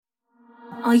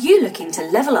Are you looking to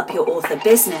level up your author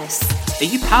business? Are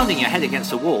you pounding your head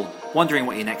against a wall, wondering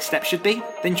what your next step should be?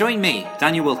 Then join me,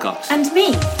 Daniel Wilcox. And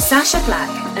me, Sasha Black,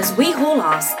 as we haul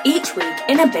ass each week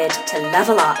in a bid to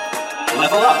level up.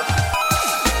 Level up!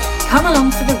 Come along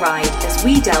for the ride as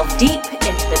we delve deep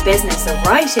into the business of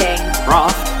writing,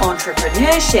 Craft,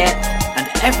 entrepreneurship, and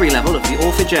every level of the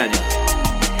author journey.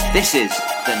 This is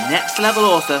the Next Level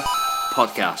Author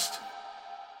Podcast.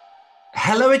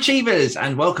 Hello, Achievers,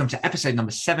 and welcome to episode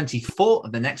number 74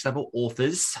 of the Next Level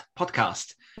Authors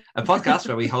Podcast, a podcast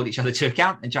where we hold each other to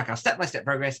account and track our step-by-step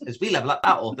progress as we level up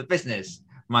our author business.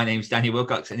 My name's Daniel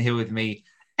Wilcox, and here with me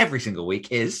every single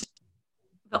week is...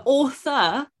 the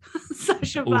author,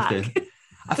 Sasha Black. Author.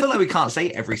 I feel like we can't say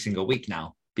every single week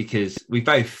now because we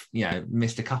both,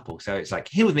 missed a couple. So it's like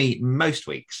here with me most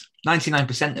weeks,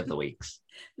 99% of the weeks.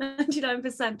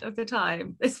 99% of the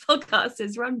time this podcast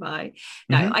is run by.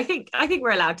 No, I think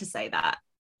we're allowed to say that.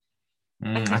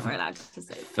 I think we're allowed to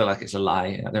say that. I feel like it's a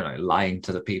lie. I don't know, lying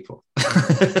to the people.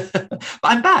 But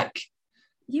I'm back.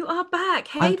 You are back.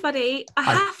 Hey, buddy. I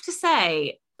have to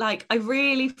say, I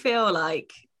really feel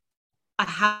like I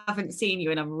haven't seen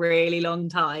you in a really long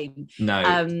time.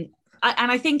 No.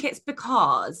 And I think it's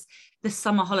because the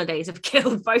summer holidays have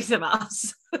killed both of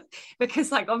us.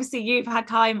 Because obviously you've had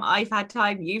time, I've had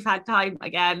time, you've had time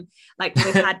again.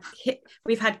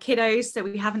 We've had kiddos, so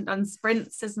we haven't done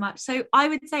sprints as much. So I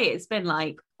would say it's been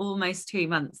almost 2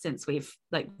 months since we've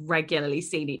regularly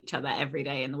seen each other every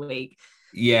day in the week.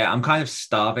 Yeah, I'm kind of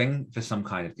starving for some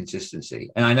kind of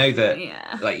consistency. And I know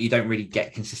that you don't really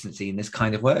get consistency in this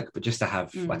kind of work, but just to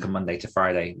have a Monday to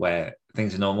Friday where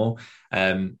things are normal.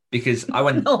 Because I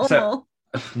went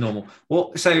normal.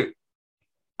 Well, so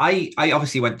I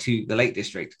obviously went to the Lake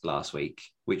District last week,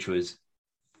 which was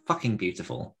fucking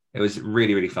beautiful. It was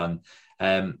really, really fun.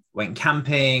 Went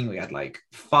camping, we had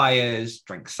fires,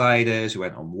 drank ciders, we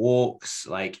went on walks.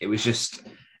 It was just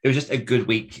a good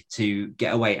week to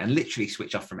get away and literally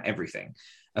switch off from everything,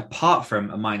 apart from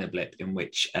a minor blip in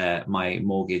which my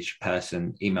mortgage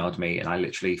person emailed me, and I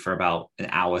literally for about an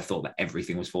hour thought that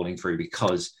everything was falling through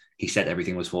because he said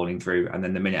everything was falling through. And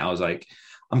then the minute I was like,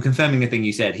 I'm confirming the thing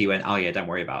you said, he went, oh yeah, don't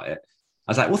worry about it.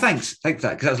 I was like, well, thanks for that,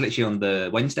 because that was literally on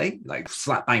the Wednesday,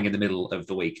 slap bang in the middle of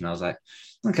the week. And I was like,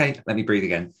 okay, let me breathe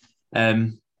again.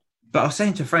 But I was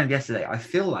saying to a friend yesterday, I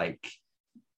feel so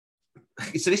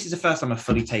this is the first time I've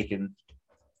fully taken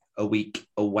a week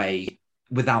away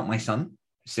without my son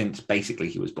since basically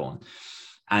he was born.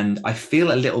 And I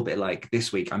feel a little bit like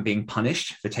this week I'm being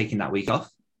punished for taking that week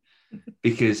off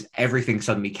because everything's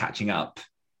suddenly catching up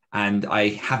and I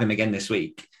have him again this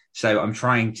week. So I'm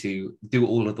trying to do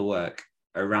all of the work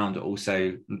around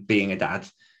also being a dad.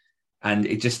 And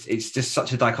it's just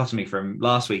such a dichotomy from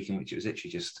last week in which it was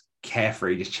literally just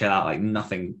carefree, just chill out,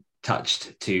 nothing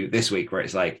touched, to this week where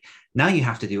it's now you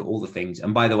have to do all the things.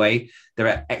 And by the way, there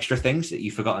are extra things that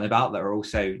you've forgotten about that are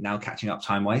also now catching up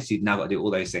time-wise. So you've now got to do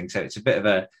all those things. So it's a bit of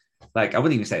a, I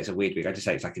wouldn't even say it's a weird week. I just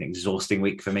say it's an exhausting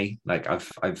week for me. My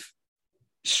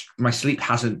sleep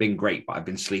hasn't been great, but I've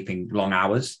been sleeping long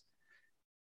hours,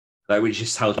 which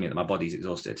just tells me that my body's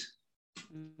exhausted.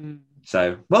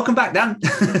 So welcome back, Dan.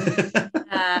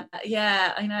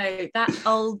 Yeah, I know that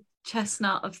old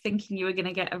chestnut of thinking you were going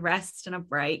to get a rest and a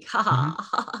break.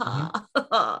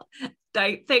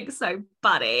 Don't think so,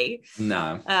 buddy.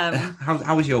 No.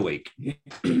 How was your week?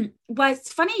 Well,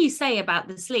 it's funny you say about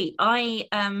the sleep. I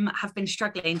have been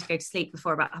struggling to go to sleep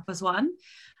before about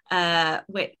 1:30,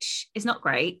 which is not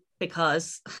great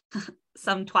because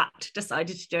some twat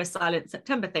decided to do a Silent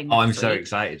September thing. Oh, I'm so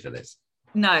excited for this.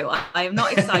 No, I am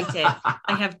not excited.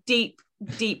 I have deep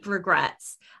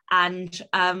regrets. And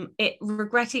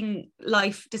regretting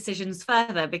life decisions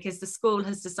further because the school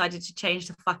has decided to change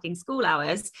the fucking school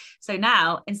hours. So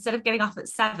now, instead of getting up at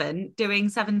 7, doing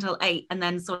 7 till 8 and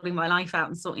then sorting my life out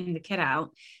and sorting the kid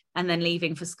out and then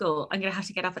leaving for school, I'm going to have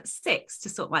to get up at 6 to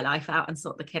sort my life out and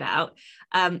sort the kid out,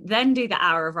 then do the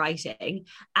hour of writing.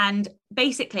 And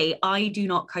basically, I do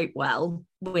not cope well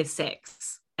with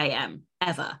 6 a.m.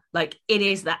 ever. It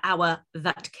is the hour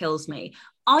that kills me.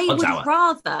 I would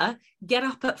rather get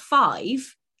up at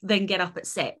 5 than get up at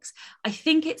 6. I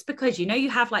think it's because,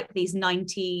 you have these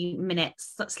 90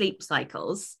 minutes sleep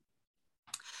cycles.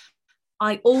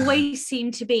 I always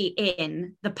seem to be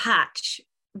in the patch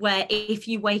where if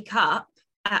you wake up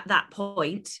at that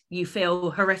point, you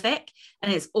feel horrific,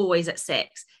 and it's always at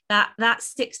 6. That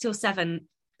 6 till 7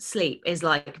 sleep is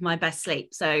my best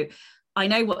sleep. So I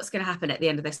know what's going to happen at the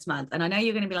end of this month, and I know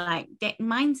you're going to be like,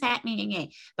 mindset,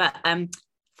 but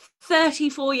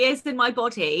 34 years in my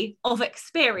body of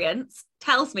experience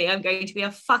tells me I'm going to be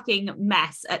a fucking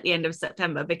mess at the end of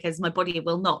September because my body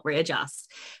will not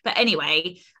readjust. But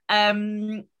anyway,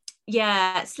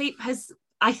 sleep has,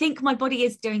 I think my body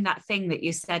is doing that thing that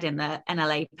you said in the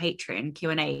NLA Patreon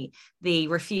Q&A, the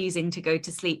refusing to go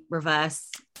to sleep reverse.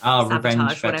 Oh,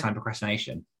 revenge, bedtime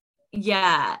procrastination.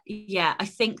 Yeah, I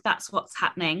think that's what's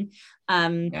happening.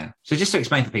 So just to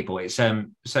explain for people, it's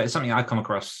something I've come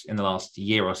across in the last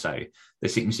year or so that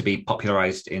seems to be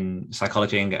popularized in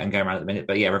psychology and going around at the minute.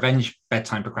 But revenge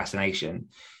bedtime procrastination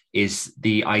is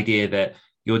the idea that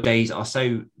your days are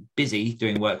so busy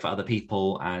doing work for other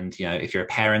people, and if you're a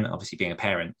parent, obviously being a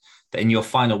parent, that in your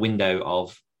final window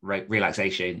of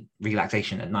relaxation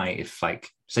at night, if, like,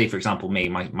 say for example me,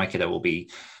 my kiddo will be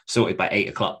sorted by 8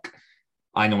 o'clock.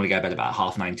 I normally go to bed about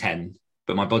 9:30, 10,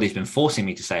 but my body's been forcing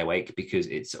me to stay awake because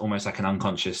it's almost like an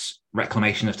unconscious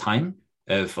reclamation of time,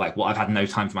 of like, what, I've had no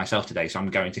time for myself today, so I'm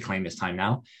going to claim this time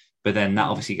now. But then that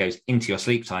obviously goes into your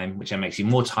sleep time, which then makes you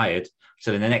more tired.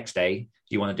 So then the next day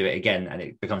you want to do it again, and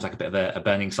it becomes like a bit of a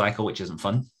burning cycle, which isn't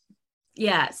fun.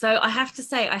 Yeah, so I have to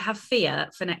say I have fear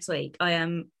for next week. I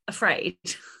am afraid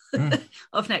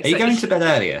of next week. Are you going to bed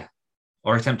earlier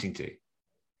or attempting to?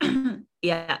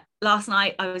 Yeah, last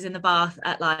night I was in the bath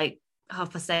at like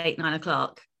 8:30, 9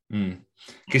 o'clock.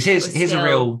 Because here's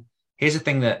a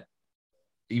thing that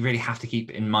you really have to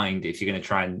keep in mind if you're going to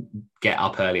try and get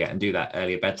up earlier and do that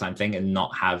earlier bedtime thing and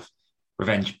not have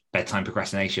revenge bedtime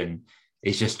procrastination,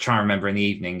 is just try and remember in the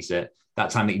evenings that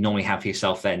time that you normally have for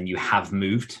yourself, then you have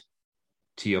moved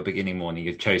to your beginning morning.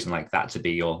 You've chosen like that to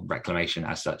be your reclamation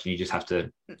as such, and you just have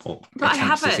to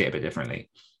attempt to see it a bit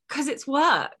differently. Because it's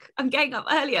work. I'm getting up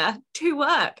earlier to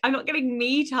work. I'm not getting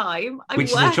me time.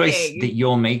 Which working. Is a choice that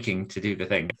you're making to do the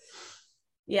thing.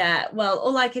 Yeah, well,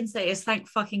 all I can say is thank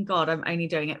fucking God I'm only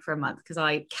doing it for a month, because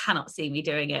I cannot see me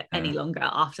doing it any longer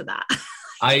after that.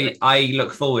 I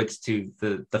look forward to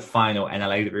the final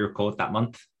NLA that we record that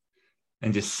month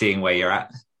and just seeing where you're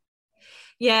at.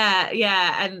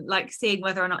 Yeah, and like seeing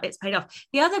whether or not it's paid off.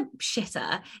 The other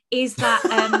shitter is that...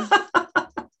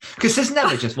 Because there's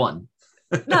never just one.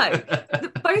 No,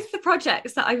 both the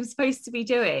projects that I'm supposed to be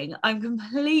doing, I'm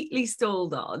completely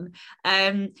stalled on.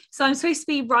 So I'm supposed to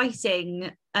be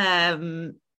writing,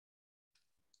 I'm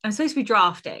supposed to be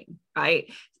drafting,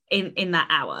 right, in that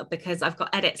hour, because I've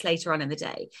got edits later on in the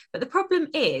day. But the problem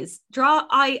is,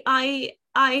 I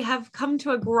have come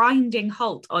to a grinding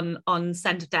halt on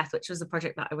Scent of Death, which was the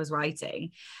project that I was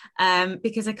writing,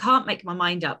 because I can't make my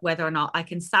mind up whether or not I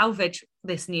can salvage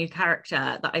this new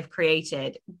character that I've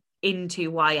created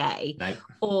into YA,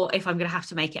 or if I'm going to have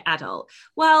to make it adult.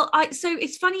 Well, so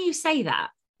it's funny you say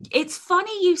that. It's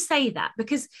funny you say that,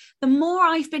 because the more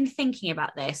I've been thinking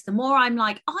about this, the more I'm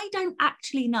like, I don't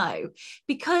actually know.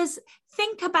 Because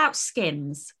think about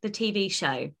Skins, the TV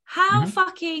show. How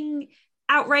fucking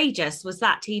outrageous was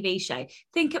that TV show?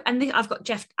 I've got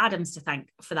Jeff Adams to thank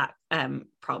for that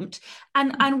prompt.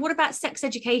 And what about Sex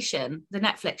Education, the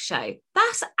Netflix show?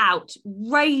 That's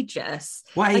outrageous.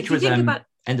 What age was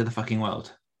End of the Fucking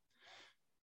World?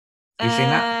 Have you seen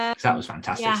that? Because that was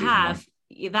fantastic. Yeah, I have.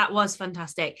 Yeah, that was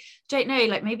fantastic. Don't know,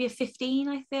 like maybe a 15,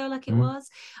 I feel like it was.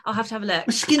 I'll have to have a look.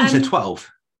 Was Skins at 12?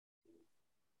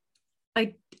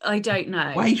 I don't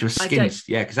know. What age was Skins?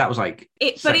 Yeah, because that was like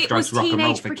sex, drugs, rock and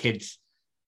roll for kids.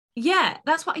 Yeah,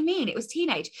 that's what I mean. It was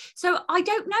teenage. So I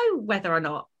don't know whether or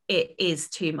not it is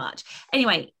too much.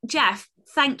 Anyway, Jeff,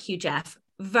 thank you, Jeff.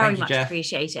 Very much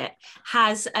appreciate it.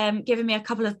 Has given me a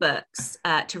couple of books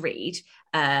to read,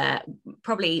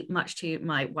 probably much to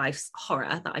my wife's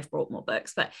horror that I've brought more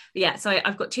books. But yeah, so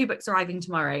I've got 2 books arriving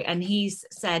tomorrow, and he's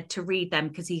said to read them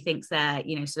because he thinks they're,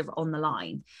 sort of on the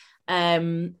line.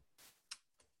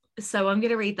 So I'm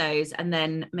going to read those and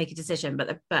then make a decision.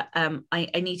 But I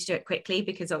need to do it quickly,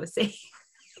 because obviously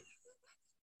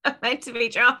I'm meant to be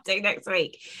drafting next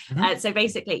week. So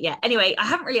basically, yeah. Anyway, I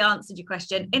haven't really answered your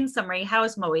question. In summary, how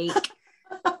was my week? #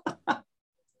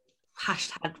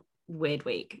 weird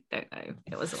week. Don't know.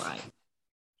 It was all right.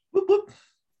 Whoop, whoop.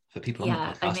 For people on the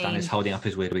podcast, Dan is holding up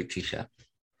his Weird Week t-shirt.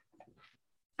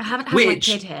 I haven't had my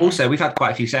kid here. Also, we've had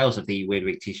quite a few sales of the Weird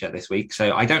Week t-shirt this week.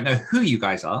 So I don't know who you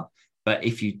guys are, but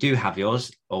if you do have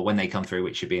yours, or when they come through,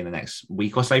 which should be in the next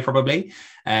week or so probably,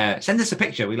 send us a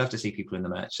picture. We love to see people in the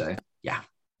merch. So yeah.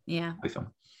 Yeah. Be fun.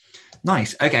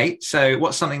 Nice. Okay. So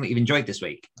what's something that you've enjoyed this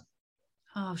week?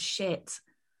 Oh, shit.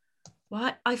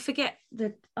 What? I forget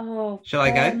the... Oh. Shall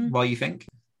I go while you think?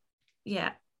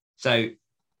 Yeah. So,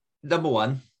 number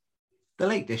 1, the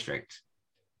Lake District.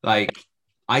 Like,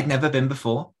 I'd never been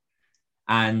before,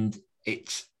 and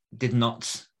it did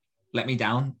not let me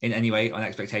down in any way on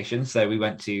expectations. So we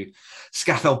went to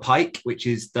Scafell Pike, which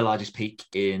is the largest peak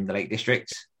in the Lake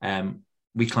District.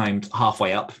 We climbed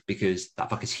halfway up because that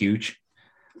fuck is huge.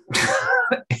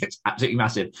 It's absolutely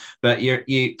massive. But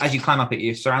you as you climb up it,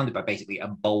 you're surrounded by basically a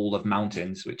bowl of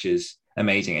mountains, which is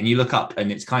amazing. And you look up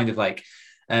and it's kind of like,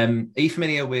 are you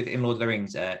familiar with, in Lord of the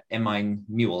Rings, Emine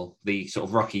Muir, the sort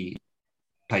of rocky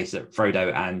place that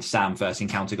Frodo and Sam first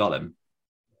encounter Gollum?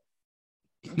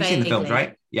 You've seen the films,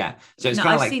 right? Yeah. So it's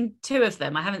kind of like, I've seen 2 of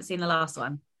them. I haven't seen the last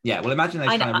one. Yeah. Well, imagine those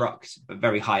kind of rocks, but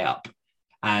very high up.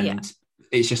 And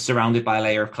it's just surrounded by a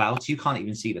layer of clouds. You can't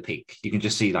even see the peak. You can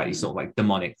just see like these sort of like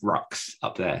demonic rocks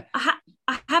up there.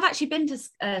 I have actually been to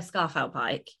Scafell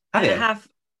Pike. Have you? I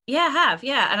have.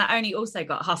 And I only also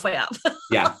got halfway up.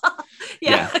 Yeah.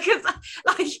 Because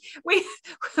like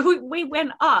we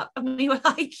went up and we were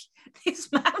like,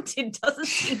 this mountain doesn't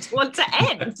seem to want to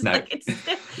end. No. Like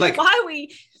it's like, why are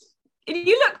we? And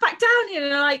you look back down here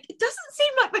and you're like, it doesn't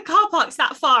seem like the car park's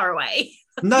that far away.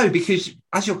 No, because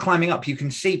as you're climbing up, you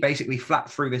can see basically flat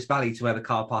through this valley to where the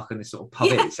car park and this sort of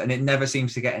pub is, and it never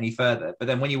seems to get any further. But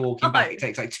then when you're walking back, it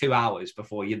takes like 2 hours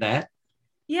before you're there.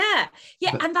 Yeah.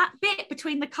 And that bit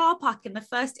between the car park and the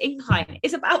first incline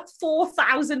is about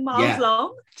 4,000 miles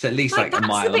long. It's at least like a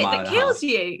mile, that's the bit that kills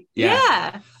you.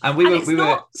 Yeah. And it's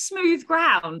not smooth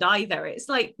ground either. It's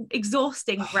like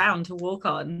exhausting ground to walk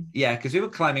on. Yeah, because we were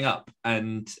climbing up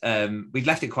and we'd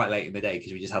left it quite late in the day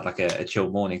because we just had like a chill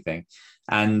morning thing.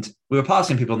 And we were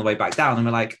passing people on the way back down and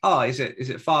we're like, oh, is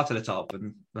it far to the top?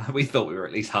 And we thought we were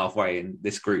at least halfway. And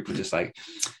this group were just like,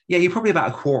 yeah, you're probably about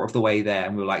a quarter of the way there.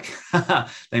 And we were like,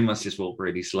 they must just walk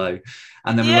really slow.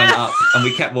 And then we went up and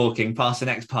we kept walking past the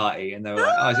next party. And they were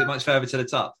like, oh, is it much further to the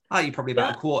top? Oh, you're probably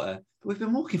about a quarter. But we've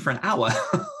been walking for an hour.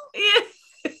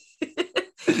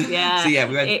 Yeah. So yeah,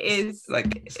 we went, it is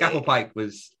like Scafell Pike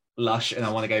was lush and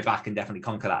I want to go back and definitely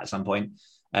conquer that at some point.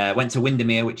 Went to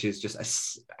Windermere, which is just a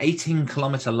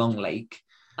 18-kilometer long lake.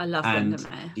 I love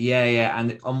Windermere. Yeah.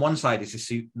 And on one side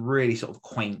is a really sort of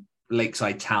quaint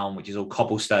lakeside town, which is all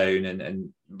cobblestone and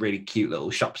really cute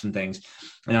little shops and things.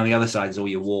 And on the other side is all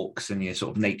your walks and your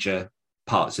sort of nature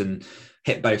parts, and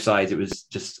hit both sides. It was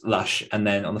just lush. And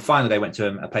then on the final day, went to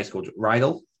a place called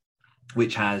Rydal,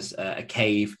 which has a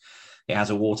cave. It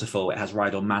has a waterfall. It has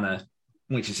Rydal Manor,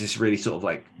 which is this really sort of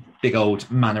like big old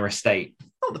manor estate.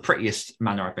 Not the prettiest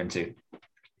manor I've been to.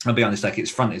 I'll be honest, like its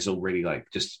front is all really like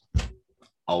just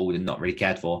old and not really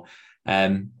cared for.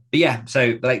 But yeah,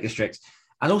 so the Lake District.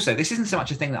 And also, this isn't so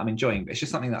much a thing that I'm enjoying, but it's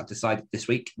just something that I've decided this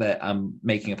week that I'm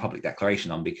making a public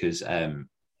declaration on because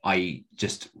I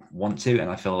just want to, and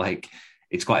I feel like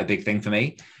it's quite a big thing for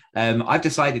me. I've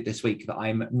decided this week that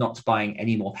I'm not buying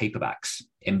any more paperbacks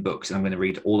in books, and I'm going to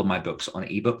read all of my books on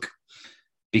ebook.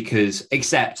 Because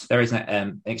except there is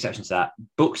an exception to that,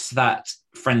 books that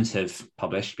friends have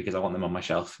published, because I want them on my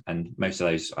shelf, and most of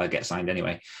those I get signed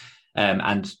anyway,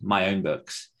 and my own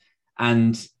books.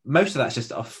 And most of that's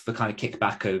just off the kind of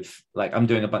kickback of like, I'm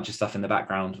doing a bunch of stuff in the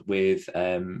background with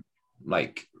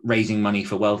like raising money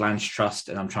for Worldlands Trust,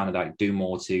 and I'm trying to like do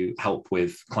more to help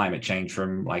with climate change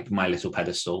from like my little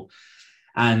pedestal.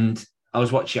 And I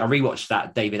rewatched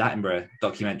that David Attenborough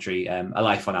documentary, A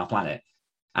Life on Our Planet.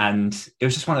 And it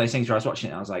was just one of those things where I was watching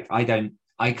it and I was like,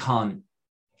 I can't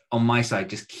on my side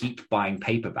just keep buying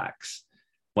paperbacks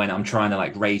when I'm trying to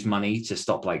like raise money to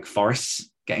stop like forests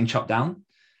getting chopped down.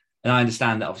 And I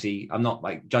understand that obviously I'm not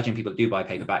like judging people that do buy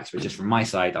paperbacks, but just from my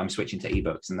side, I'm switching to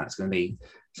ebooks, and that's going to be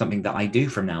something that I do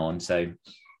from now on. So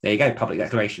there you go, public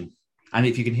declaration. And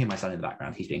if you can hear my son in the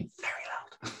background, he's being very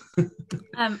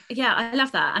loud. Yeah, I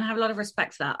love that, and I have a lot of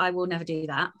respect for that. I will never do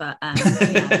that, but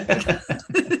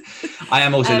I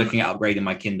am also looking at upgrading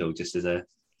my Kindle just as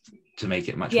to make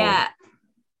it much more.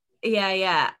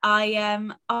 Yeah.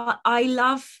 I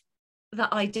love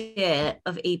the idea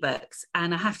of ebooks,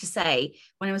 and I have to say,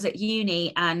 when I was at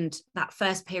uni and that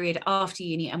first period after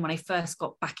uni, and when I first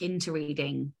got back into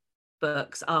reading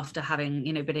books after having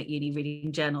been at uni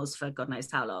reading journals for God knows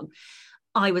how long,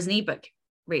 I was an ebook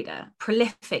reader,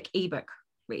 prolific ebook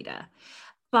reader.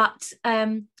 But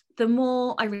the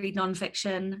more I read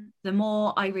nonfiction, the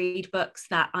more I read books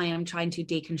that I am trying to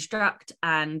deconstruct,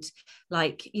 and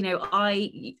like,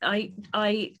 I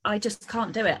just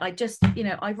can't do it. I just,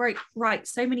 I write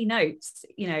so many notes,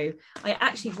 I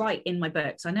actually write in my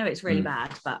books. I know it's really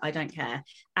bad, but I don't care.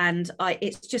 And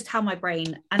it's just how my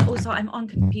brain, and also I'm on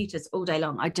computers all day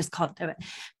long. I just can't do it.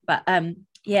 But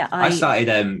I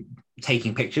started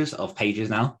taking pictures of pages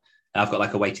now. I've got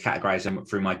like a way to categorize them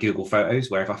through my Google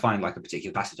Photos, where if I find like a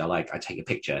particular passage I like, I take a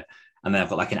picture, and then I've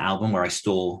got like an album where I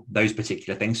store those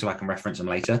particular things so I can reference them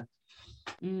later.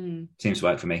 Seems to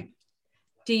work for me.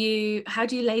 how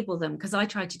do you label them? Because I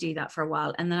tried to do that for a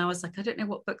while, and then I was like, I don't know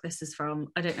what book this is from.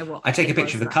 I don't know what. I take a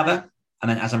picture of the cover, and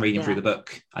then as I'm reading through the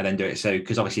book, I then do it. So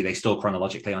because obviously they store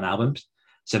chronologically on albums,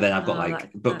 so then I've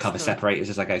got book cover separators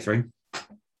as I go through.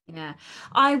 Yeah,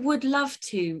 I would love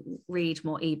to read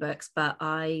more ebooks, but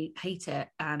I hate it,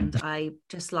 and I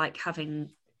just like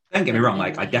having. Don't get me wrong,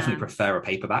 like I definitely prefer a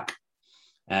paperback.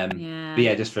 But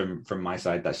yeah, just from my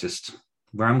side, that's just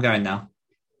where I'm going now.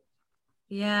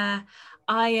 Yeah,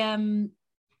 I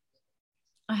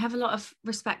have a lot of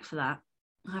respect for that,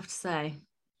 I have to say.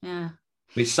 Yeah,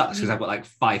 which sucks because I've got like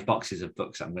 5 boxes of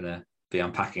books I'm gonna be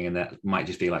unpacking, and that might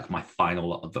just be like my final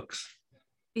lot of books.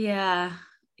 Yeah,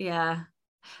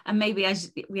 and maybe are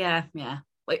you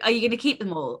going to keep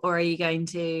them all, or are you going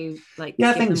to like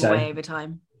give them away over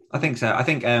time? I think so. I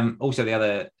think also the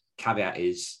other caveat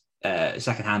is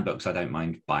secondhand books I don't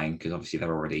mind buying, because obviously they're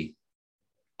already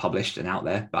published and out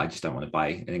there, but I just don't want to buy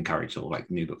and encourage sort of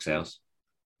like new book sales.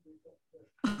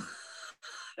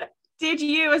 Did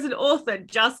you as an author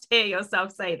just hear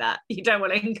yourself say that you don't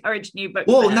want to encourage new books?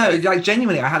 Well, no, like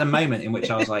genuinely I had a moment in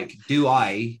which I was like, do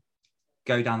I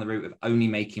go down the route of only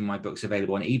making my books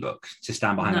available on ebook to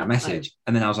stand behind that message?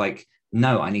 And then I was like,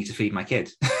 no, I need to feed my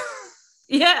kid.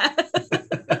 Yeah.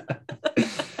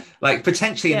 Like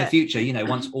potentially in the future, you know,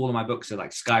 once all of my books are like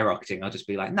skyrocketing, I'll just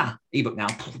be like, nah, ebook now,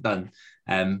 done.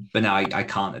 But no, I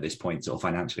can't at this point sort of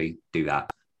financially do that.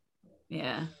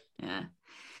 Yeah.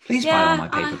 Please buy all my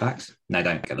paperbacks. No,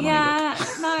 don't get them on ebook.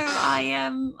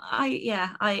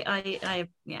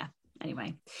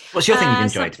 Anyway. What's your thing you've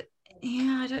enjoyed?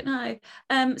 I don't know.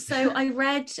 So I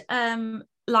read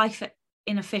Life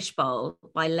in a Fishbowl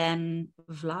by Len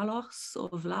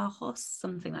Vlahos,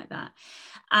 something like that.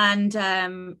 And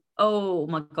oh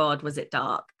my God, was it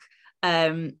dark?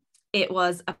 It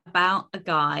was about a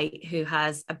guy who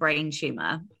has a brain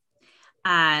tumor,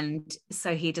 and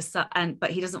so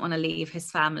but he doesn't want to leave his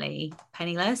family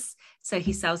penniless, so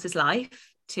he sells his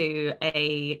life to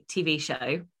a TV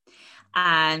show,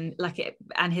 and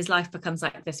his life becomes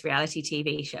like this reality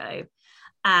TV show.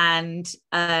 And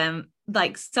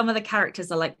like some of the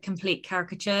characters are like complete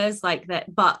caricatures like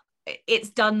that, but it's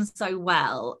done so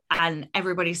well and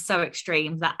everybody's so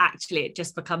extreme that actually it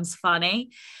just becomes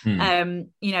funny. You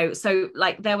know, so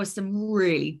like there was some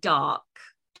really dark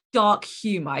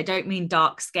humor. I don't mean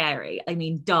dark scary, I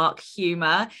mean dark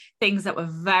humor, things that were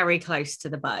very close to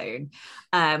the bone,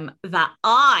 that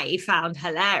I found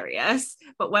hilarious.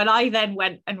 But when I then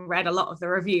went and read a lot of the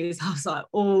reviews, I was like,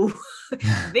 oh,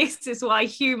 this is why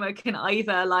humor can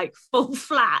either like fall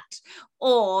flat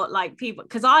or like people,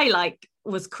 because I like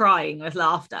was crying with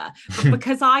laughter, but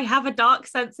because I have a dark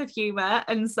sense of humor.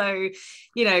 And so,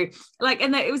 you know, like,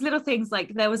 and it was little things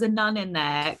like there was a nun in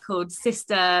there called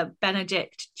Sister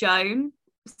Benedict Joan,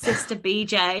 Sister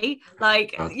BJ,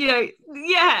 like, you know,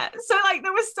 yeah. So like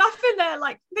there was stuff in there,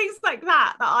 like things like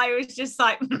that I was just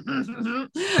like,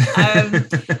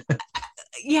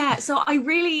 yeah. So I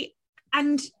really,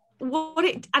 and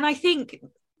I think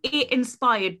it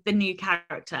inspired the new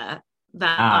character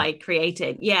that I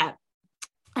created. Yeah.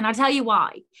 And I'll tell you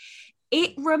why.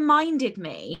 It reminded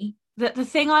me that the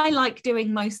thing I like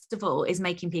doing most of all is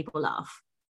making people laugh.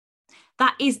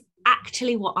 That is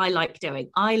actually what I like doing.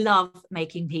 I love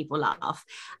making people laugh.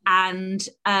 And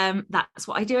that's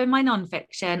what I do in my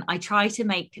nonfiction. I try to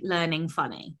make learning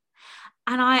funny.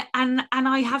 And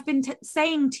I have been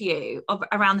saying to you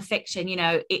around the fiction, you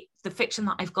know, the fiction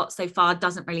that I've got so far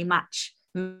doesn't really match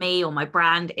me or my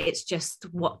brand. It's just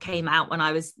what came out when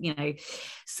I was, you know.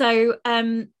 So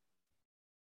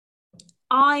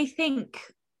I think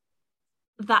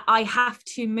that I have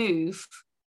to move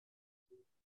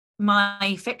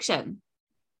my fiction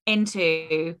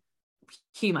into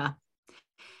humor,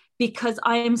 because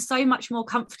I am so much more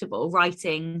comfortable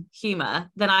writing humor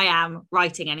than I am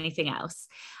writing anything else.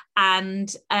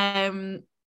 And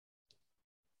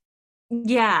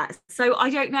yeah, so I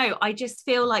don't know. I just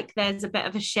feel like there's a bit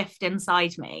of a shift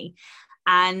inside me.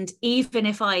 And even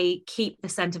if I keep The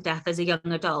Scent of Death as a young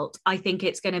adult, I think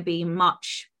it's going to be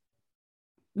much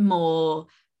more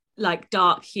like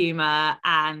dark humor.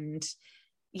 And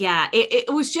yeah, it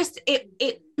was just, it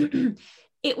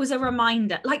was a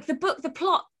reminder. Like the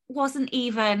plot wasn't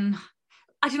even,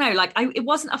 I don't know, like it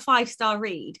wasn't a 5-star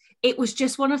read. It was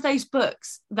just one of those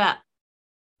books that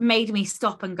made me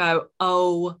stop and go,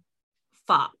 oh,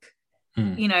 fuck,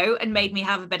 you know, and made me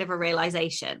have a bit of a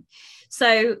realization.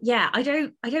 So yeah, I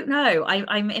don't know.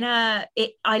 I'm in I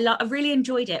really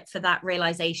enjoyed it for that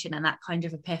realization and that kind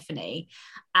of epiphany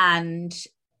and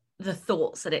the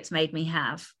thoughts that it's made me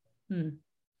have.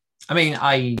 I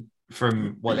mean,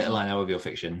 from what little I know of your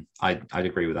fiction, I'd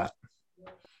agree with that.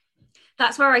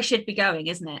 That's where I should be going,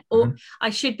 isn't it? Or I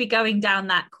should be going down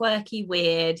that quirky,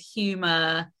 weird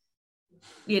humor,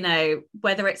 you know,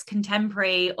 whether it's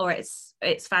contemporary or it's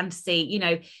fantasy, you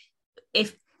know,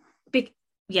 it's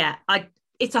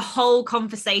a whole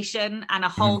conversation and a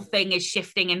whole thing is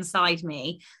shifting inside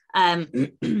me.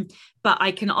 But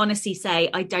I can honestly say,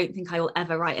 I don't think I will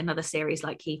ever write another series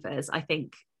like Kiefer's. I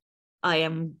think I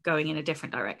am going in a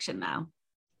different direction now.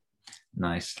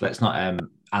 Nice. Let's not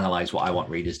analyze what I want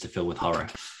readers to fill with horror.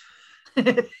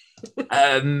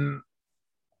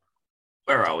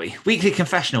 Where are we? Weekly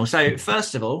confessional. So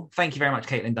first of all, thank you very much,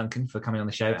 Caitlin Duncan, for coming on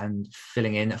the show and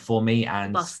filling in for me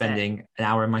and spending an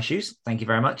hour in my shoes. Thank you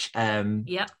very much.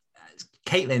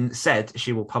 Caitlin said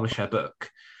she will publish her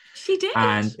book. She did.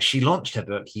 And she launched her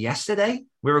book yesterday.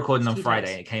 We're recording on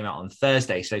Friday and it came out on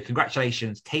Thursday. So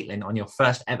congratulations, Caitlin, on your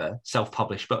first ever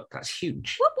self-published book. That's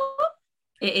huge. Whoop, whoop.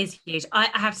 It is huge. I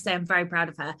have to say I'm very proud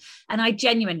of her. And I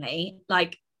genuinely,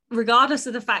 like, regardless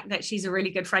of the fact that she's a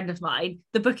really good friend of mine,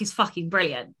 the book is fucking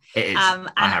brilliant. It is.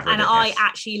 I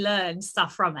actually learned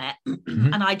stuff from it.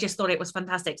 And I just thought it was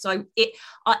fantastic. So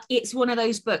it's one of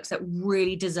those books that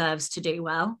really deserves to do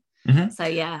well. So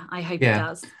yeah, I hope it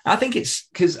does. I think it's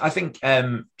because I think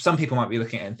some people might be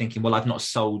looking at it and thinking, well, I've not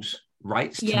sold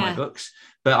rights to my books,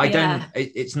 but I don't,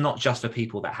 it's not just for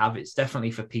people that have. It's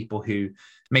definitely for people who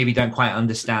maybe don't quite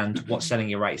understand what selling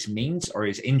your rights means or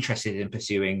is interested in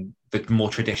pursuing the more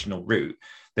traditional route.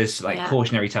 There's like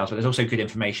cautionary tales, but there's also good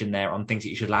information there on things that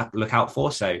you should look out for.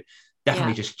 So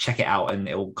definitely just check it out and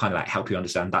it will kind of like help you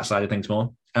understand that side of things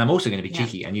more. And I'm also going to be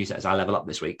cheeky and use it as our level up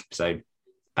this week. So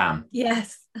bam.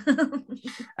 Yes.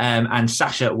 And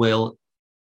Sasha will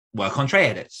work on Trey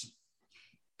edits.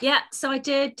 Yeah, so I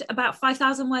did about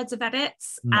 5,000 words of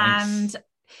edits. Nice. And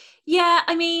yeah,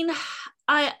 I mean,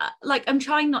 I'm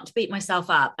trying not to beat myself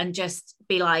up and just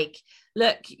be like,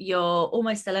 look, you're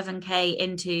almost 11k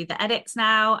into the edits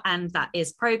now, and that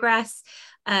is progress.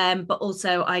 But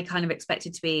also I kind of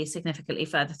expected to be significantly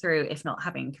further through, if not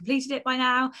having completed it by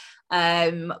now.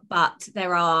 But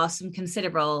there are some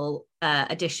considerable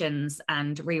additions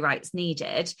and rewrites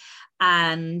needed.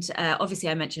 And obviously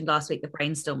I mentioned last week the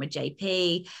brainstorm with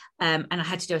JP, and I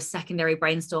had to do a secondary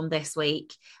brainstorm this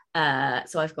week.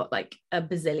 So I've got like a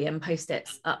bazillion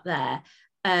post-its up there.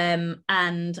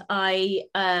 And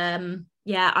I'm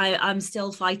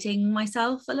still fighting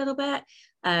myself a little bit.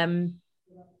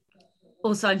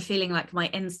 Also, I'm feeling like my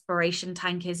inspiration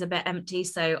tank is a bit empty.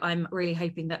 So I'm really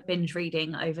hoping that binge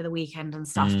reading over the weekend and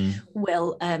stuff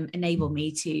will enable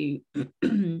me to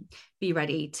be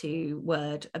ready to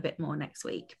word a bit more next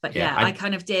week. But I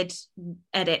kind of did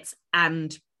edits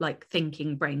and like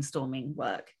thinking, brainstorming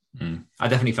work. I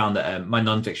definitely found that my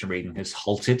non-fiction reading has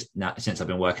halted now since I've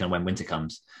been working on When Winter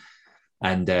Comes.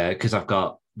 And because I've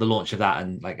got the launch of that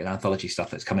and like an anthology stuff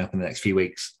that's coming up in the next few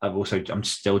weeks, I'm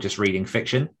still just reading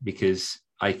fiction because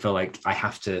I feel like I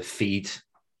have to feed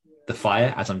the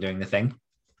fire as I'm doing the thing.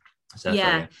 So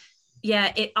I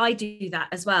do that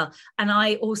as well. And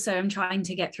I also am trying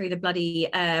to get through the bloody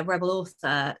Rebel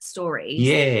Author stories.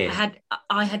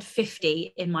 I had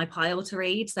 50 in my pile to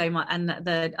read. So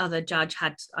the other judge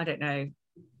had, I don't know,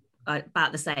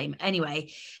 about the same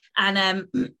anyway. And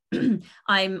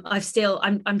I'm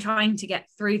trying to get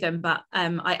through them, but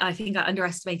I think I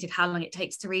underestimated how long it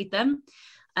takes to read them.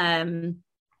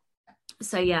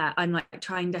 So yeah, I'm like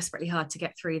trying desperately hard to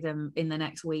get through them in the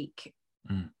next week.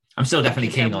 I'm still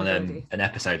definitely keen on an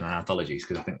episode on anthologies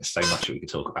because I think there's so much that we could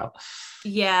talk about.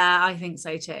 Yeah, I think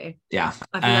so too. Yeah,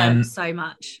 I've learned so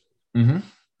much.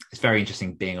 It's very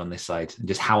interesting being on this side and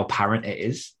just how apparent it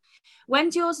is.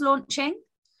 When's yours launching?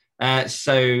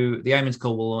 So the Omens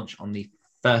Call will launch on the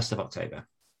 1st of October,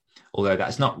 although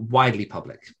that's not widely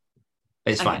public.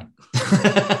 It's fine.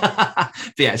 But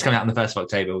yeah, it's coming out on the 1st of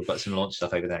October. We've got some launch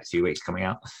stuff over the next few weeks coming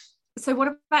out. So what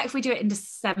about if we do it in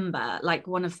December, like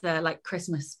one of the like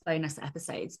Christmas bonus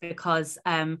episodes? Because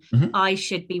I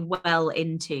should be well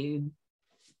into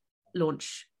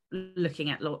launch, looking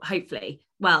at hopefully.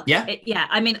 Well,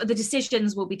 I mean, the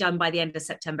decisions will be done by the end of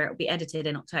September. It'll be edited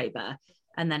in October.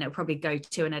 And then it'll probably go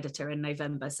to an editor in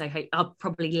November. So I'll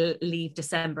probably leave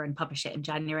December and publish it in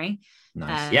January.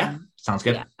 Nice. Sounds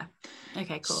good. Yeah.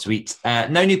 Okay, cool. Sweet.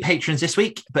 No new patrons this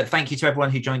week, but thank you to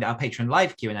everyone who joined our Patreon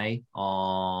live Q&A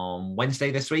on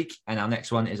Wednesday this week. And our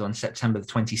next one is on September the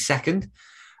 22nd.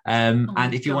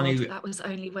 And if you want to... That was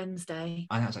only Wednesday.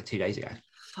 I know, it was like 2 days ago.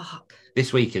 Fuck.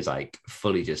 This week is like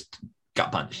fully just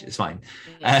gut punch. It's fine.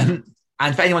 Yeah.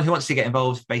 And for anyone who wants to get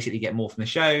involved, basically get more from the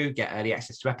show, get early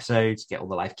access to episodes, get all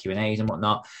the live Q&As and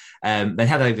whatnot, then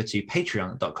head over to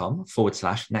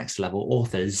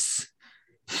patreon.com/nextlevelauthors.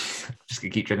 Just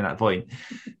going to keep drilling that point.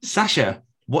 Sasha,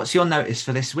 what's your notice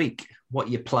for this week? What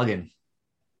are you plugging?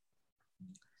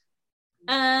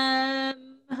 I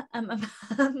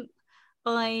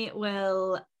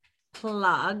will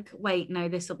plug. Wait, no,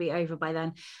 this will be over by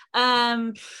then.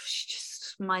 Just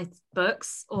my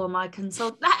books or my let's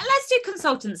do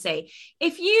consultancy.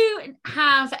 If you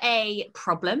have a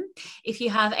problem, if you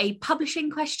have a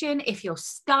publishing question, if you're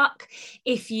stuck,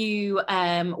 if you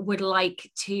would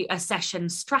like a session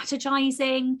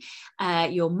strategizing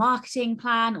your marketing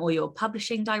plan or your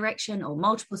publishing direction or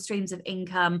multiple streams of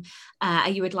income,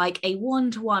 you would like a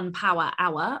one-to-one power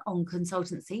hour on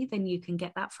consultancy, then you can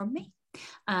get that from me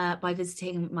by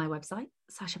visiting my website,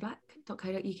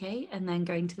 sashablack.co.uk, and then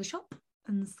going to the shop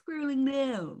and scrolling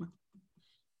down.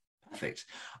 Perfect.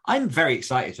 I'm very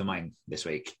excited for mine this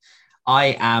week.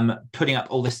 I am putting up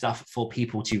all this stuff for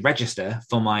people to register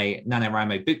for my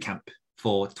NaNoWriMo bootcamp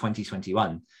for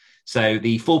 2021. So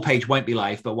the full page won't be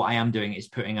live, but what I am doing is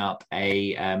putting up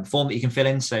a form that you can fill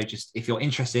in. So just if you're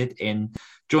interested in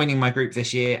joining my group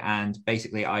this year, and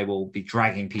basically I will be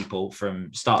dragging people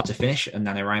from start to finish in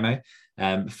NaNoWriMo.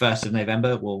 1st of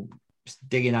November, we'll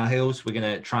dig in our heels. We're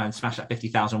going to try and smash that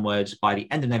 50,000 words by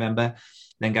the end of November.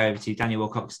 Then go over to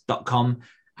danielwilcox.com,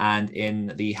 and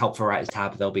in the Help for Writers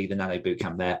tab, there'll be the Nano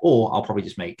Bootcamp there. Or I'll probably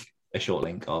just make a short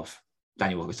link of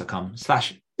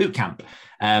danielwilcox.com/bootcamp.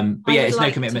 But yeah, it's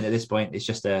no commitment at this point. It's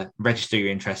just a register your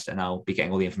interest, and I'll be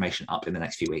getting all the information up in the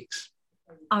next few weeks.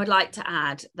 I would like to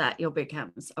add that your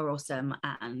bootcamps are awesome,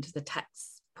 and the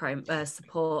text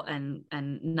support and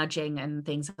nudging and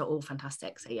things are all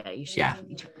fantastic. So yeah, you should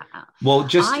definitely check that out. Well,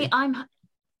 just I'm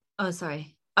oh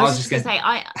sorry. I was just gonna say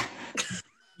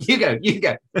you go. You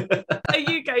go,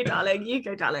 darling. You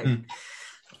go, darling.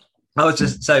 I was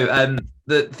just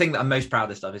the thing that I'm most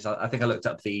proud of stuff is I think I looked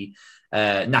up the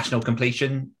national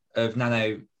completion of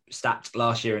Nano stats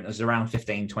last year, and it was around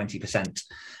 15-20%.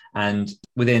 And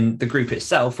within the group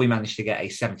itself, we managed to get a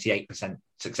 78%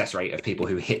 success rate of people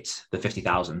who hit the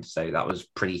 50,000. So that was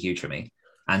pretty huge for me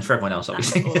and for everyone else,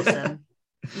 obviously. That's awesome.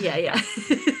 Yeah.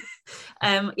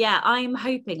 I'm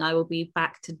hoping I will be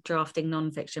back to drafting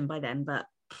nonfiction by then, but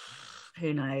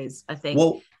who knows? I think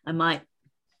I might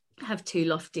have too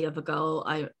lofty of a goal,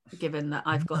 given that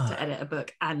I've got to edit a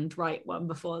book and write one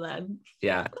before then.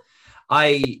 Yeah.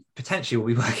 I potentially will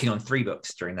be working on 3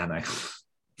 books during Nano.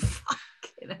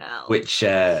 Hell. Which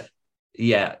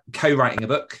co-writing a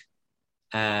book,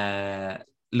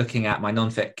 looking at my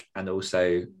non-fic, and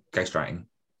also ghostwriting.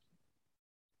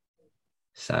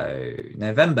 So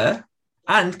November,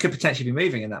 and could potentially be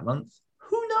moving in that month.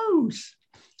 Who knows?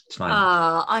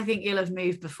 I think you'll have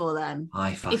moved before then.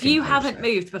 If you haven't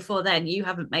moved before then, you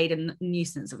haven't made a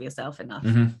nuisance of yourself enough.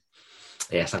 Mm-hmm.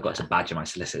 Yes, I've got to badger my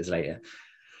solicitors later.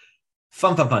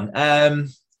 Fun.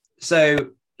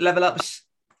 So level ups.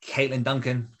 Caitlin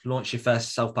Duncan launched your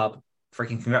first self-pub.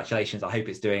 Freaking congratulations. I hope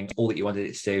it's doing all that you wanted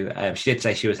it to do. She did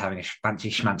say she was having a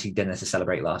fancy schmancy dinner to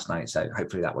celebrate last night, so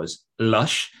hopefully that was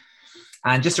lush.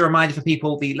 And just a reminder for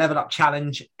people, the Level Up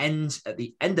Challenge ends at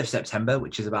the end of September,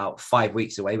 which is about 5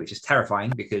 weeks away, which is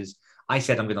terrifying because I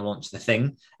said I'm going to launch the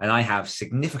thing, and I have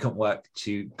significant work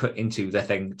to put into the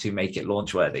thing to make it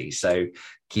launch worthy. So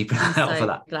keep an eye out for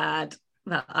that. Glad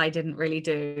that I didn't really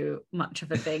do much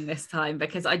of a thing this time,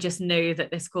 because I just knew that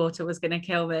this quarter was going to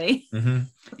kill me. Mm-hmm.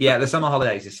 Yeah, the summer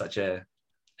holidays is such a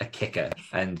kicker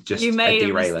and just you made a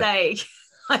derailer. Mistake.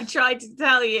 I tried to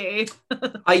tell you.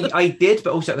 I did,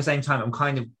 but also at the same time, I'm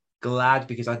kind of glad,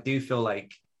 because I do feel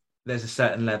like there's a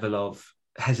certain level of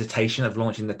hesitation of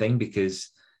launching the thing,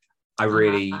 because I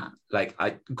really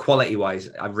quality wise,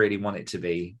 I really want it to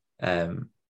be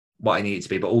what I need it to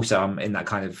be, but also I'm in that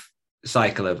kind of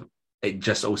cycle of it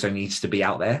just also needs to be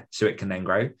out there so it can then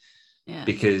grow. Yeah.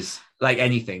 Because like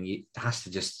anything, you have to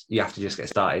just get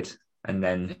started and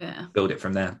then build it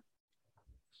from there.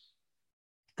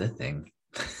 The thing.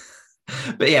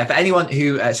 But yeah, for anyone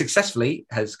who successfully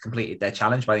has completed their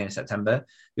challenge by the end of September,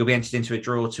 you'll be entered into a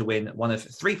draw to win one of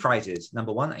 3 prizes.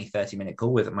 Number 1, a 30-minute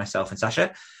call with myself and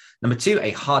Sasha. Number 2,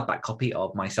 a hardback copy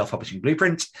of my self-publishing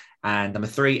blueprint. And number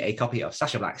 3, a copy of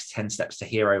Sasha Black's 10 Steps to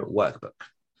Hero workbook.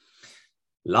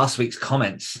 Last week's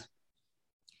comments.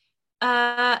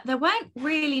 There weren't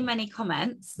really many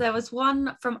comments. There was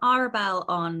one from Arabelle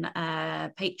on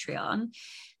Patreon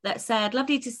that said,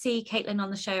 lovely to see Caitlin on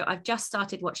the show. I've just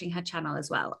started watching her channel as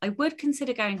well. I would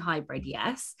consider going hybrid,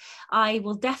 yes. I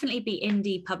will definitely be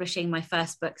indie publishing my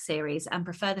first book series and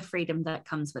prefer the freedom that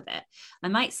comes with it. I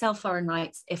might sell foreign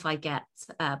rights if I get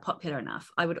popular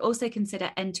enough. I would also consider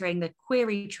entering the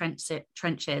query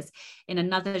trenches in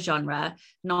another genre,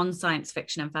 non-science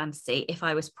fiction and fantasy, if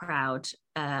I was proud,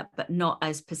 but not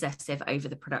as possessive over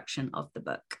the production of the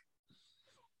book.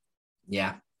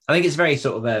 Yeah, I think it's very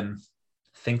sort of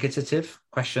thinkative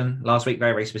question last week,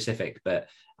 very, very specific. But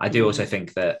I do also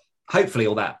think that hopefully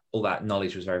all that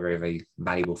knowledge was very, very, very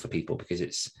valuable for people, because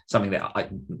it's something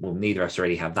that neither of us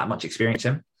really have that much experience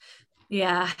in.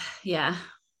 Yeah.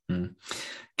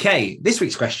 Okay, this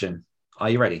week's question. Are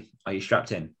you ready? Are you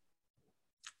strapped in?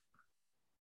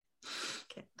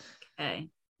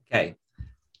 Okay.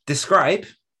 Describe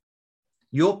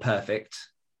your perfect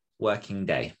working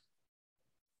day.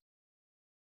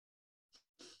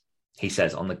 He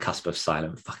says on the cusp of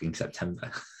silent fucking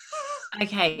September.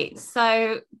 Okay,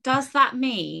 so does that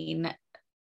mean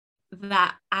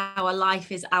that our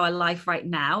life is our life right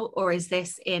now, or is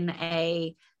this in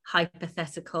a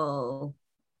hypothetical?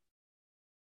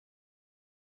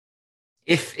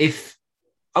 If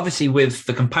obviously with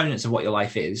the components of what your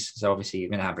life is, so obviously you're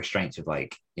going to have restraints of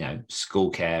like,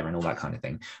 school care and all that kind of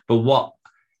thing. But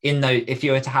if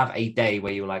you were to have a day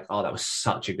where you were like, oh, that was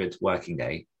such a good working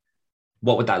day,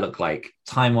 what would that look like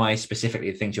time-wise, specifically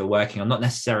the things you're working on? Not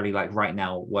necessarily like right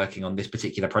now working on this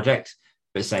particular project,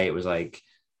 but say it was like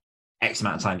X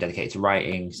amount of time dedicated to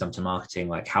writing, some to marketing.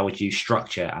 Like, how would you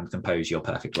structure and compose your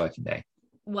perfect working day?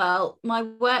 Well, my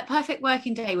perfect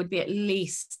working day would be at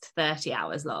least 30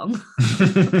 hours long.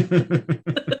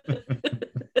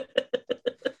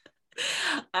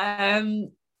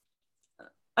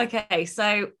 Okay,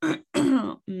 so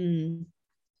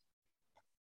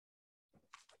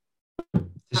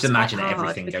just imagine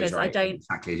everything goes right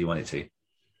exactly as you want it to.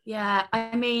 Yeah,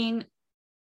 I mean,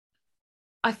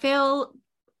 I feel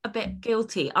a bit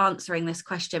guilty answering this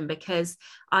question because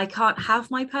I can't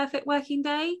have my perfect working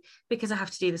day because I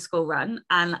have to do the school run.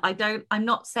 And I'm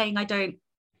not saying I don't,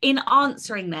 in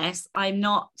answering this, I'm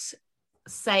not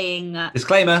saying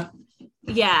disclaimer.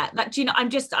 Yeah, that,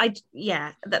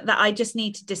 that I just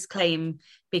need to disclaim,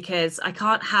 because I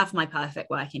can't have my perfect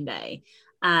working day.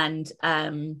 And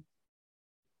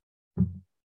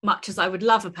much as I would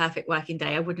love a perfect working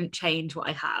day, I wouldn't change what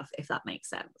I have, if that makes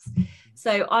sense.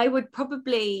 So I would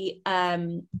probably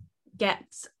get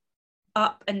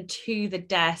up and to the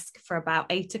desk for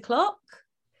about 8 o'clock.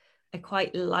 I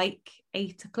quite like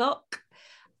 8 o'clock.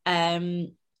 I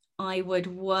would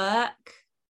work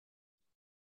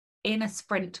in a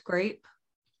sprint group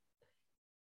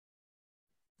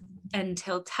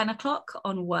until 10 o'clock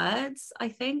on words, I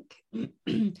think.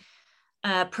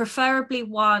 Preferably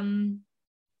one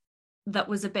that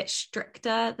was a bit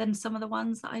stricter than some of the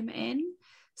ones that I'm in.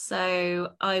 So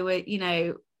I would,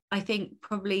 I think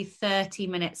probably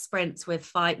 30-minute sprints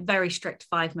with very strict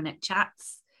 5-minute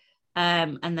chats.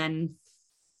 And then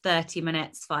 30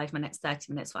 minutes, 5 minutes,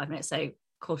 30 minutes, 5 minutes. So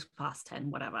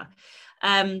 10:15, whatever.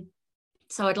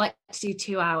 So I'd like to do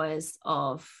 2 hours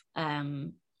of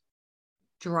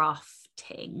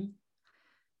drafting.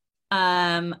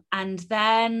 And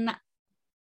then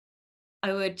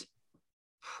I would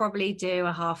probably do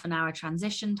a half an hour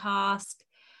transition task.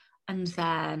 And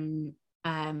then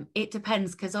it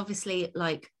depends, because obviously,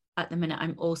 like at the minute,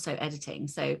 I'm also editing.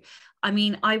 So, I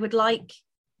mean, I would like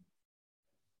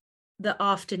the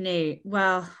afternoon.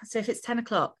 Well, so if it's 10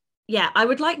 o'clock, yeah, I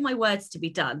would like my words to be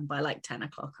done by like 10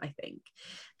 o'clock, I think.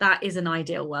 That is an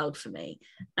ideal world for me.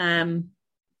 And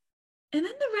then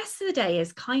the rest of the day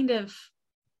is kind of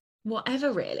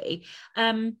whatever, really.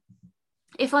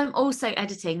 If I'm also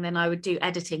editing, then I would do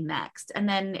editing next. And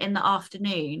then in the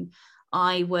afternoon,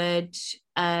 I would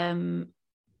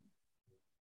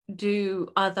do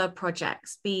other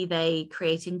projects, be they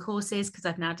creating courses, because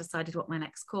I've now decided what my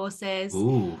next course is.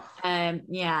 Ooh.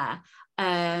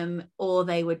 Or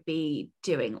they would be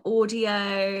doing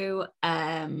audio.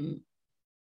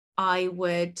 I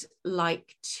would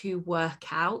like to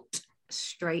work out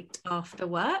straight after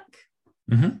work.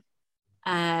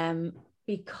 Mm-hmm.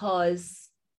 Because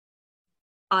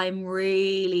I'm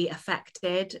really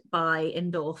affected by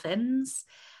endorphins,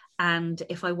 and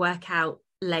if I work out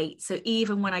late, so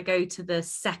even when I go to the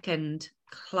second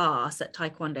class at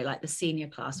Taekwondo, like the senior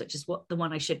class, which is the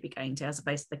one I should be going to as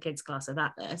opposed to the kids class of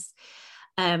that list,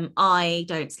 I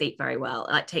don't sleep very well.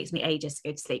 It takes me ages to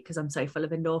go to sleep because I'm so full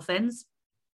of endorphins.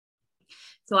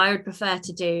 So I would prefer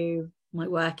to do my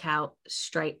workout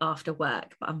straight after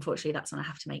work, but unfortunately that's when I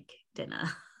have to make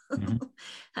dinner.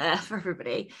 Mm-hmm. For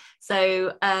everybody.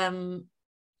 So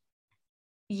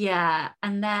yeah,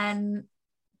 and then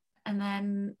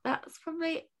that's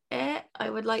probably it. I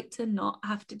would like to not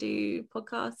have to do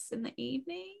podcasts in the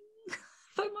evening,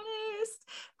 if I'm honest,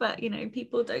 but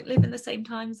people don't live in the same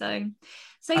time zone.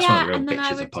 So that's yeah, one of the real and then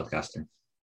bitches of podcasting.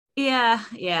 Yeah,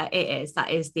 it is.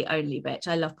 That is the only bitch.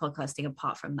 I love podcasting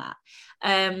apart from that.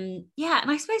 Yeah,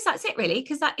 and I suppose that's it really,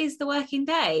 because that is the working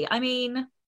day. I mean,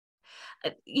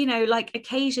 like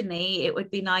occasionally it would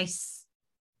be nice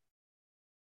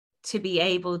to be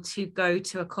able to go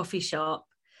to a coffee shop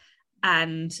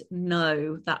and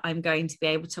know that I'm going to be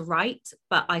able to write,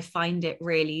 but I find it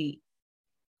really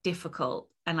difficult,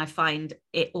 and I find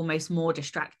it almost more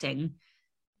distracting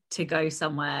to go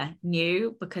somewhere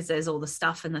new because there's all the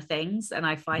stuff and the things, and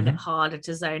I find it harder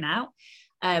to zone out.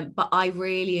 But I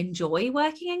really enjoy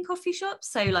working in coffee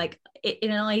shops. So like in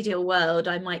an ideal world,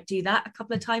 I might do that a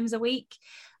couple of times a week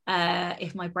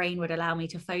if my brain would allow me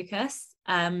to focus.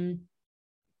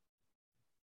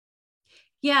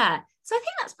 So I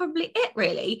think that's probably it,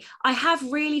 really. I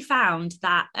have really found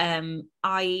that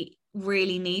I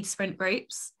really need sprint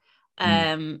groups,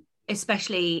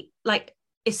 especially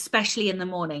in the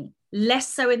morning, less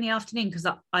so in the afternoon because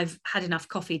I've had enough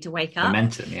coffee to wake up.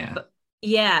 Momentum,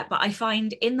 yeah. But I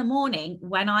find in the morning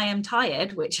when I am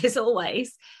tired, which is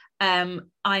always, I'm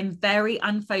very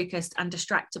unfocused and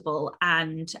distractible,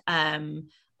 and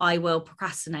I will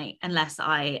procrastinate unless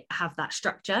I have that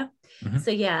structure. So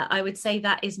yeah, I would say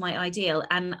that is my ideal.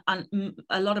 And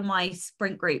a lot of my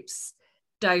sprint groups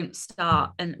don't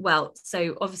start. And well,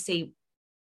 so obviously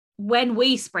when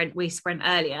we sprint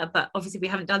earlier, but obviously we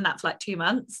haven't done that for like 2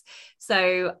 months.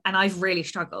 So, and I've really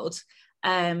struggled.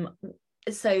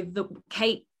 So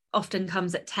Kate often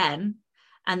comes at 10,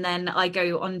 and then I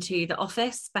go onto the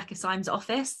office, Becca Syme's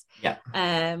office,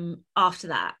 after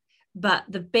that. But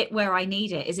the bit where I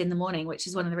need it is in the morning, which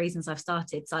is one of the reasons I've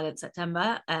started Silent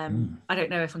September. I don't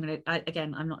know if I'm going to,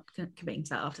 again, I'm not committing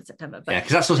to that after September. But,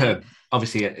 because that's also,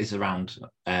 obviously, it is around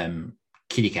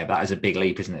kiddie care. That is a big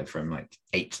leap, isn't it, from like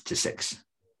 8 to 6?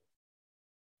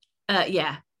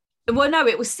 Yeah. Well, no,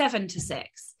 it was 7 to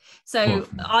 6. So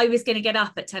I was going to get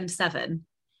up at 10 to 7.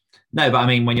 No, but I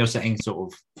mean, when you're setting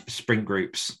sort of sprint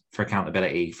groups for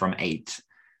accountability from 8,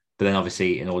 but then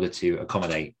obviously in order to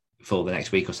accommodate for the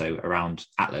next week or so around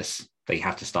Atlas, they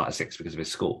have to start at 6 because of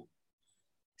his school.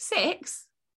 6?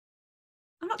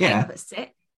 I'm not getting up at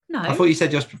 6. No. I thought you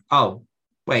said just, oh,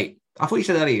 wait. I thought you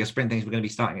said earlier your sprint things were going to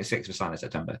be starting at 6 for Silent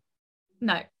September.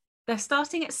 No, they're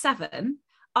starting at 7.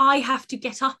 I have to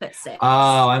get up at 6.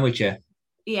 Oh, I'm with you.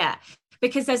 Yeah,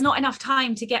 because there's not enough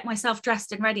time to get myself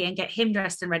dressed and ready and get him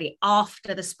dressed and ready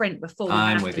after the sprint before we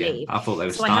have to leave. I thought they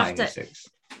were starting at 6.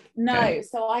 No, okay.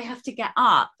 So I have to get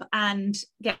up and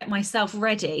get myself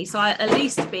ready. So I at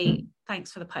least be,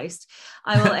 thanks for the post,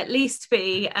 I will at least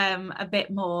be a bit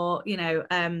more,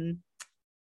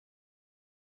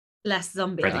 less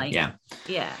zombie-like.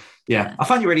 Yeah. I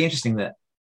find it really interesting that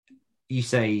you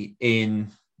say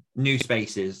in new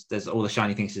spaces there's all the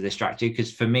shiny things to distract you,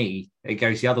 because for me it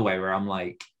goes the other way, where I'm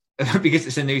like, because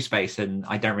it's a new space and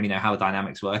I don't really know how the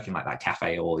dynamics work in like that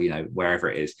cafe or wherever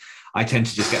it is, I tend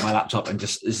to just get my laptop and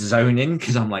just zone in,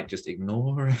 because I'm like, just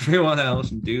ignore everyone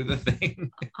else and do the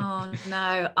thing. Oh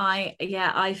no,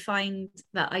 I find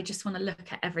that I just want to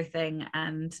look at everything,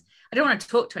 and I don't want to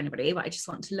talk to anybody, but I just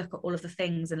want to look at all of the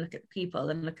things and look at the people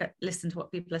and listen to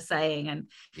what people are saying, and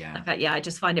I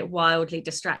just find it wildly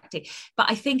distracting. But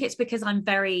I think it's because I'm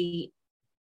very,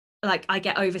 like, I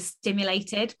get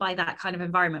overstimulated by that kind of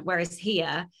environment, whereas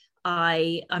here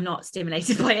I'm not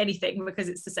stimulated by anything, because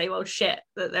it's the same old shit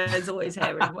that there's always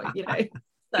here, and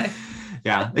so.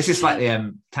 Yeah, this is slightly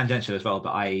tangential as well, but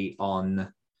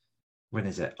on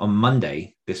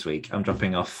Monday this week, I'm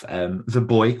dropping off the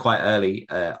boy quite early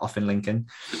off in Lincoln,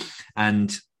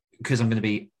 and because I'm going to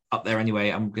be up there anyway,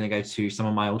 I'm going to go to some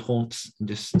of my old haunts and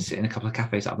just sit in a couple of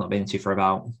cafes that I've not been to for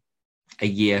about a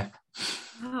year.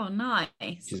 Oh, nice.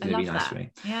 Which is going to be nice for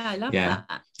me. Yeah, I love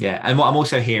that. Yeah, and what I'm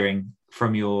also hearing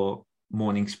from your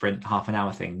morning sprint half an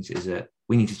hour things is that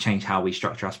we need to change how we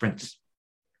structure our sprints.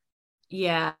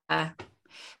 Yeah,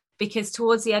 because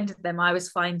towards the end of them, I was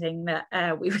finding that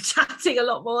we were chatting a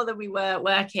lot more than we were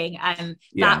working, and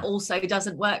that also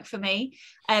doesn't work for me.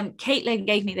 Caitlin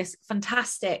gave me this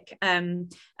fantastic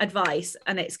advice,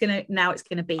 and it's gonna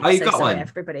be. Oh, you got one,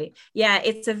 everybody. Yeah,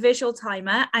 it's a visual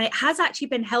timer, and it has actually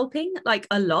been helping like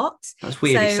a lot. That's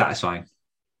weirdly satisfying,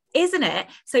 isn't it?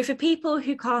 So for people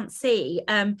who can't see,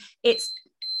 it's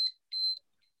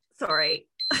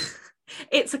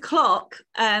it's a clock.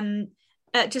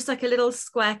 Just like a little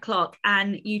square clock,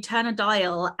 and you turn a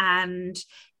dial and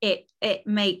it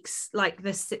makes like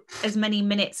this as many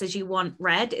minutes as you want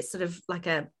read. It's sort of like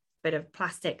a bit of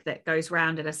plastic that goes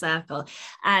round in a circle,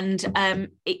 and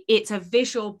it's a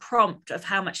visual prompt of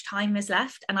how much time is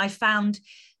left, and I found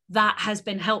that has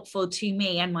been helpful to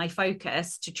me and my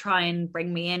focus to try and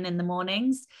bring me in the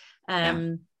mornings. I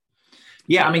mean,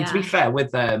 to be fair,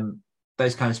 with the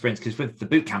those kind of sprints, because with the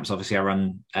boot camps, obviously I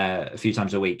run a few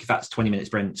times a week. If that's 20-minute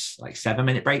sprints, like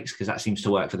 7-minute breaks, because that seems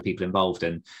to work for the people involved.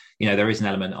 And, you know, there is an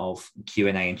element of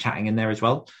Q&A and chatting in there as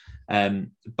well. But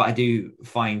I do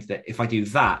find that if I do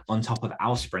that on top of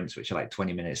our sprints, which are like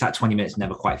 20 minutes, that 20 minutes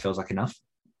never quite feels like enough.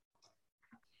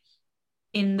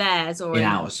 In theirs or in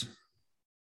ours.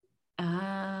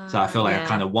 So I feel like I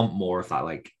kind of want more of that,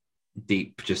 like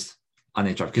deep, just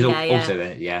uninterrupted. Because also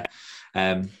then,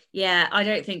 I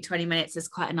don't think 20 minutes is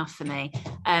quite enough for me.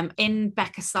 In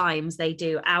Becca Symes, they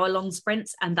do hour-long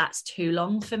sprints, and that's too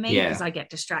long for me because I get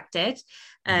distracted.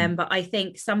 But I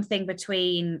think something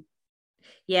between,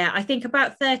 I think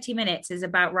about 30 minutes is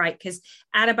about right, because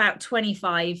at about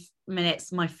 25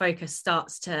 minutes, my focus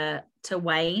starts to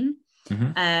wane.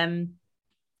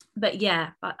 But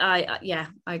I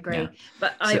agree. Yeah.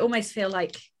 But I almost feel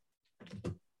like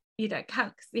you don't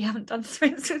count because you haven't done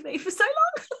sprints with me for so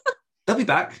long. They'll be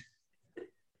back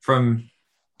from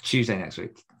Tuesday next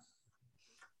week.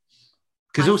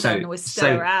 Because also, always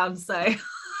still around. So,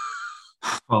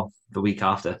 well, the week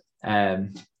after.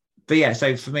 But yeah,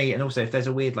 so for me, and also if there's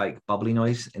a weird like bubbly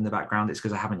noise in the background, it's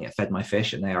because I haven't yet fed my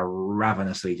fish and they are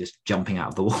ravenously just jumping out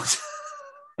of the water.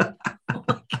 Oh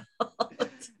my God.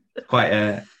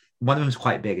 Quite one of them's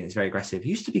quite big and it's very aggressive. It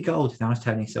used to be gold, now it's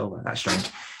turning silver. That's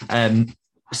strange.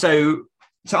 So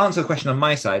to answer the question on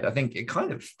my side, I think it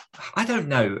kind of, I don't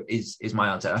know is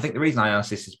my answer. I think the reason I asked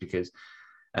this is because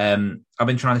I've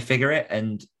been trying to figure it,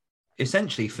 and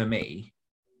essentially for me,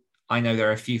 I know there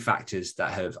are a few factors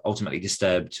that have ultimately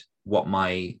disturbed what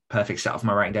my perfect set of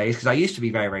my writing day is, because I used to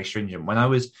be very, very stringent. When I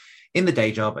was in the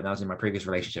day job and I was in my previous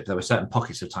relationship, there were certain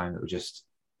pockets of time that were just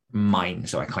mine,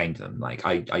 so I claimed them. Like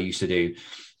I used to do,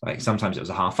 like sometimes it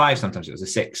was a 5:30, sometimes it was a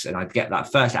 6, and I'd get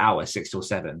that first hour 6 till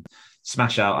 7,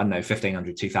 smash out, I don't know,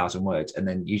 1,500, 2,000 words, and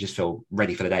then you just feel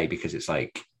ready for the day because it's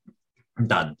like I'm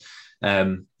done.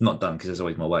 Not done because there's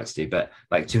always more work to do, but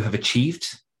like to have achieved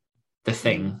the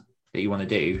thing that you want to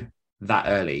do that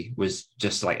early was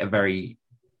just like a very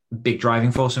big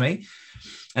driving force for me.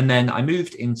 And then I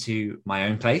moved into my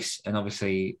own place, and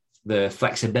obviously the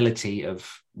flexibility of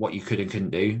what you could and couldn't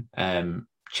do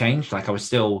changed. Like I was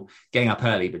still getting up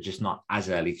early, but just not as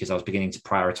early, because I was beginning to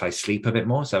prioritize sleep a bit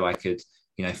more, so I could,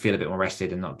 you know, feel a bit more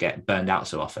rested and not get burned out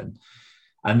so often.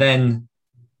 And then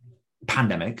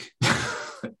pandemic,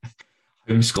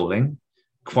 homeschooling,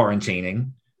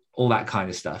 quarantining, all that kind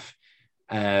of stuff.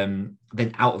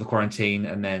 Then out of the quarantine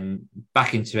and then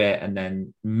back into it, and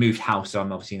then moved house. So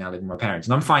I'm obviously now living with my parents,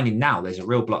 and I'm finding now there's a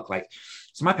real block. Like,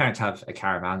 so my parents have a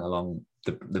caravan along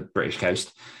the British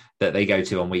coast that they go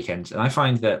to on weekends. And I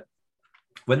find that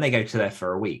when they go to there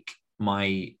for a week,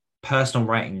 my personal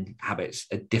writing habits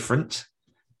are different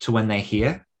to when they're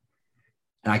here.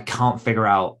 And I can't figure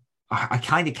out, I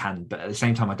kind of can, but at the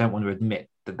same time, I don't want to admit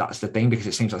that that's the thing, because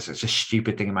it seems like such a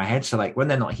stupid thing in my head. So like when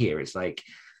they're not here, it's like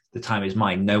the time is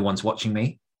mine. No one's watching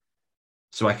me.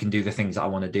 So I can do the things that I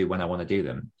want to do when I want to do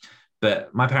them.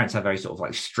 But my parents have very sort of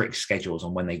like strict schedules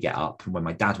on when they get up and when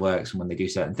my dad works and when they do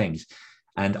certain things.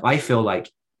 And I feel like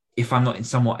if I'm not in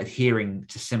somewhat adhering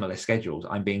to similar schedules,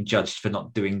 I'm being judged for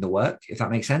not doing the work, if that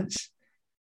makes sense.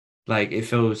 Like it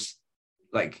feels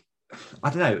like, I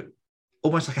don't know,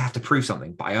 almost like I have to prove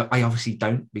something, but I obviously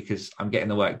don't, because I'm getting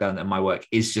the work done and my work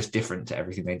is just different to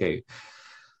everything they do.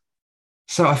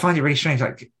 So I find it really strange.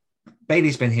 Like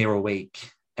Bailey's been here all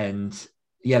week, and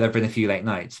yeah, there've been a few late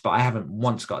nights, but I haven't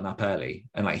once gotten up early,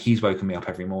 and like he's woken me up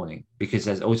every morning, because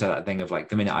there's also that thing of like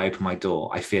the minute I open my door,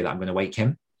 I fear that I'm going to wake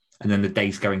him, and then the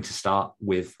day's going to start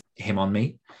with him on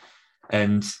me.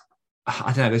 And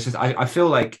I don't know, this is, I feel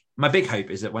like my big hope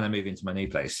is that when I move into my new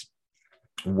place,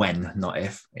 when, not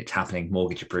if, it's happening,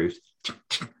 mortgage approved.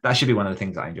 That should be one of the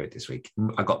things I enjoyed this week.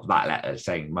 I got that letter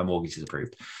saying my mortgage is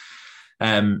approved.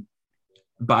 But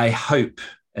I hope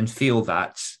and feel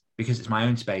that because it's my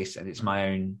own space and it's my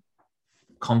own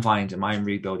confines and my own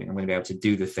rebuilding, I'm going to be able to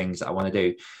do the things that I want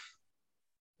to do.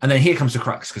 And then here comes the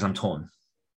crux, because I'm torn.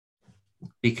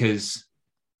 Because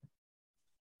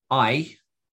I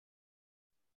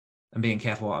am being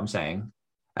careful what I'm saying.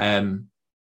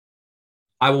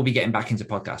 I will be getting back into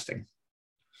podcasting.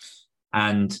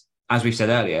 And as we've said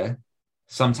earlier,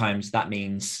 sometimes that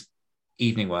means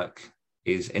evening work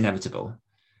is inevitable.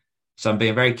 So I'm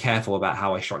being very careful about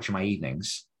how I structure my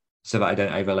evenings so that I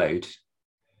don't overload.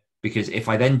 Because if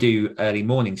I then do early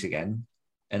mornings again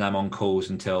and I'm on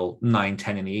calls until 9,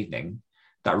 10 in the evening,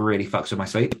 that really fucks with my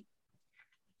sleep.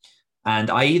 And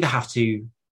I either have to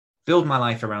build my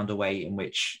life around a way in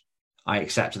which I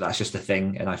accept that that's just a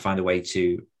thing and I find a way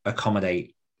to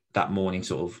accommodate that morning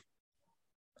sort of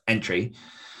entry,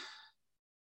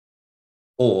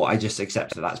 or I just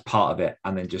accept that that's part of it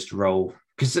and then just roll.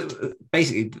 Because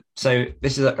basically, so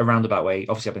this is a roundabout way.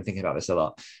 Obviously, I've been thinking about this a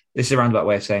lot. This is a roundabout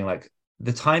way of saying, like,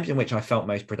 the times in which I felt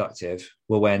most productive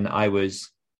were when I was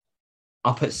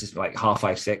up at like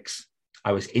 5:30, 6.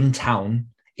 I was in town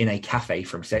in a cafe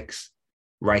from 6,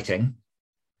 writing.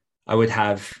 I would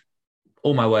have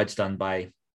all my words done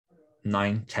by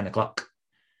 9, 10 o'clock.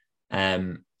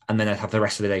 And then I'd have the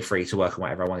rest of the day free to work on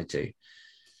whatever I wanted to.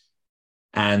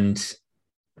 And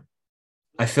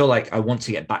I feel like I want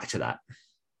to get back to that.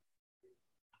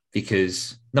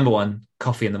 Because number one,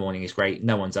 coffee in the morning is great.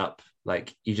 No one's up.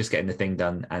 Like, you're just getting the thing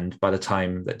done. And by the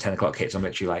time that 10 o'clock hits, I'm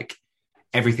literally like,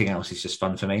 everything else is just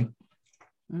fun for me.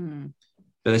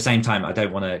 But at the same time, I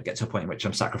don't want to get to a point in which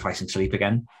I'm sacrificing sleep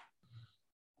again.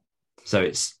 So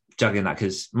it's juggling that,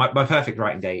 because my perfect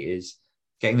writing day is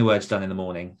getting the words done in the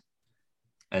morning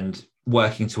and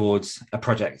working towards a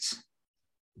project,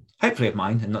 hopefully of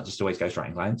mine, and not just always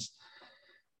ghostwriting clients.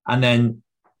 And then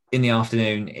in the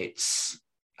afternoon, it's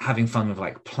having fun with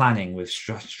like planning, with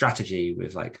strategy,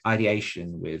 with like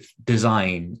ideation, with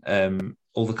design,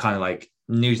 all the kind of like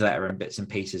newsletter and bits and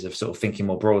pieces of sort of thinking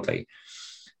more broadly.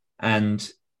 And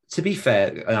to be fair,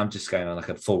 and I'm just going on like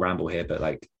a full ramble here, but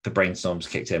like the brainstorms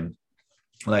kicked in.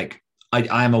 Like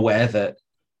I am aware that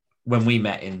when we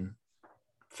met in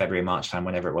February, March time,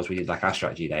 whenever it was, we did like our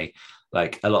strategy day,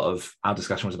 like a lot of our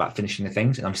discussion was about finishing the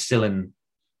things, and I'm still in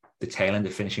the tail end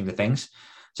of finishing the things.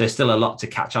 So there's still a lot to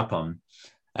catch up on,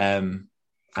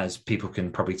 as people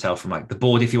can probably tell from like the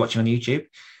board if you're watching on YouTube.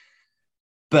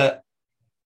 But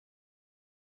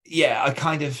yeah,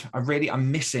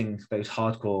 I'm missing those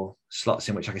hardcore slots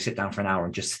in which I can sit down for an hour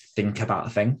and just think about a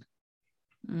thing.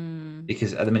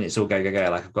 Because at the minute it's all go. Like,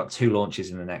 I've got 2 launches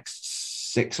in the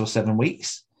next 6 or 7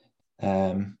 weeks.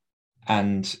 And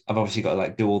I've obviously got to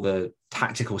like do all the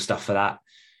tactical stuff for that.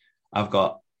 I've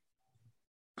got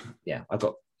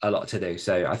a lot to do.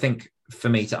 So I think for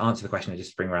me to answer the question and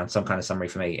just bring around some kind of summary,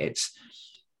 for me, it's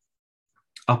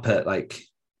up at like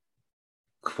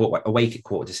awake at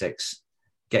 5:45,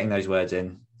 getting those words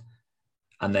in,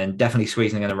 and then definitely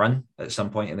squeezing in a run at some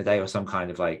point in the day, or some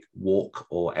kind of like walk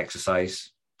or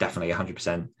exercise, definitely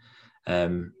 100%.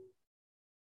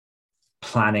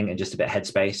 Planning and just a bit of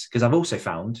headspace, because I've also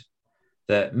found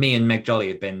that me and Meg Jolly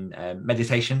have been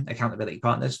meditation accountability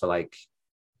partners for like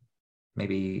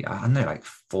maybe, I don't know, like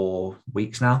 4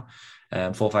 weeks now,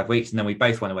 4 or 5 weeks. And then we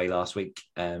both went away last week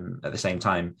at the same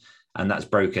time, and that's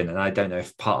broken. And I don't know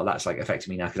if part of that's like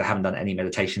affecting me now, because I haven't done any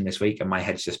meditation this week and my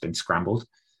head's just been scrambled.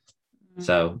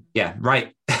 So yeah,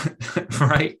 right.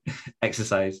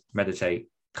 Exercise, meditate,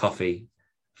 coffee,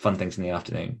 fun things in the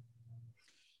afternoon.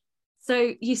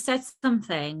 So you said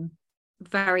something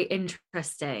very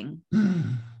interesting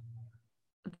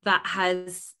that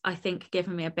has, I think,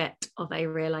 given me a bit of a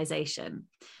realization.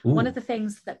 Ooh. One of the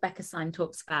things that Becca Syme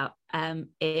talks about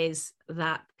is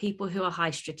that people who are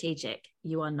high strategic,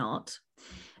 you are not.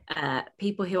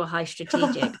 People who are high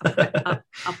strategic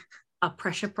are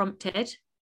pressure prompted.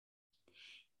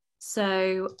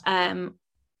 So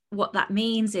what that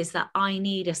means is that I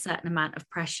need a certain amount of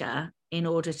pressure in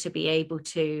order to be able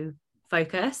to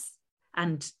focus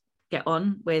and get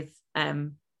on with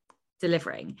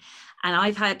delivering. And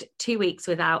I've had 2 weeks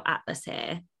without Atlas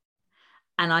here,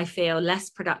 and I feel less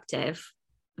productive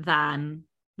than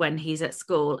when he's at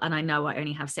school and I know I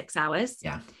only have 6 hours.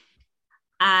 Yeah.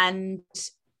 And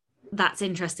that's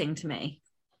interesting to me.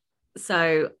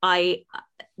 So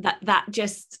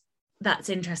that's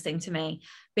interesting to me,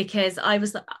 because I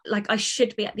was like, I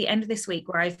should be at the end of this week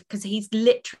because he's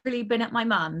literally been at my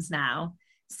mum's now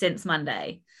since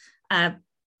Monday.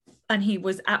 And he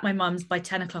was at my mum's by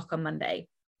 10 o'clock on Monday.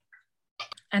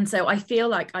 And so I feel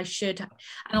like I should, and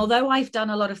although I've done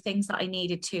a lot of things that I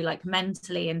needed to, like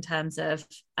mentally, in terms of,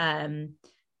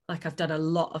 like I've done a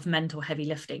lot of mental heavy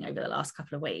lifting over the last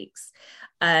couple of weeks,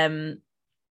 I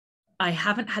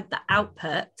haven't had the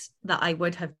output that I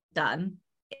would have done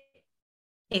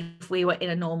if we were in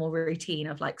a normal routine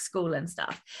of like school and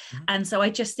stuff. Mm-hmm. And so I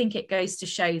just think it goes to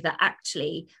show that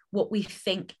actually what we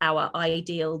think our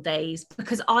ideal days,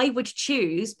 because I would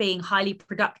choose being highly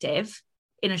productive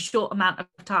in a short amount of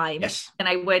time, yes, than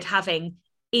I would having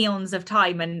eons of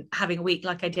time and having a week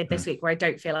like I did this week where I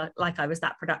don't feel like I was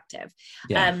that productive.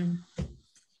 Yeah.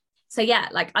 So yeah,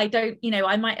 like I don't,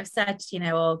 I might have said,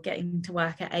 or getting to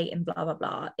work at 8 and blah, blah,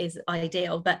 blah is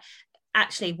ideal, but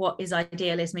actually what is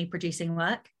ideal is me producing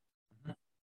work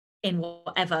in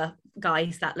whatever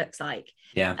guise that looks like.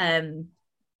 Yeah.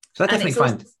 So I definitely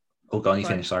find, go on, you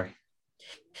finish, sorry.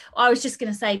 I was just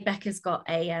going to say Becca's got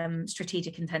a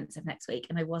strategic intensive next week,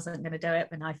 and I wasn't going to do it,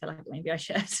 but I feel like maybe I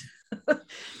should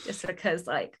just because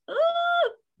like,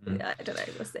 I don't know.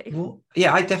 We'll see. Well,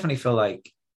 yeah, I definitely feel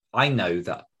like I know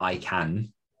that I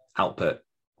can output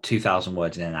 2,000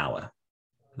 words in an hour,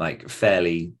 like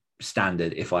fairly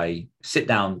standard. If I sit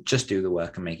down, just do the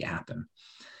work and make it happen.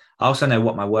 I also know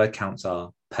what my word counts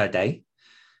are per day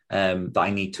that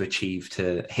I need to achieve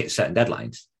to hit certain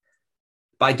deadlines.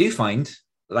 But I do find,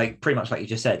 like pretty much like you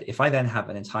just said, if I then have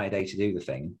an entire day to do the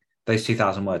thing, those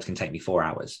 2,000 words can take me 4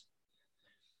 hours.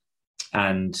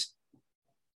 And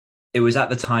it was at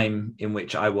the time in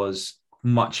which I was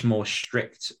much more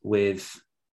strict with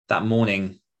that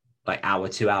morning, like hour,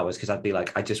 2 hours, because I'd be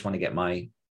like, I just want to get my,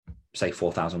 say,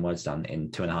 4,000 words done in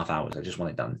 2.5 hours. I just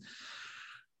want it done.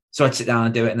 So I'd sit down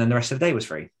and do it, and then the rest of the day was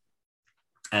free.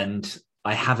 And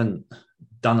I haven't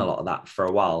done a lot of that for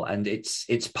a while. And it's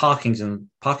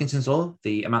Parkinson's law.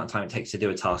 The amount of time it takes to do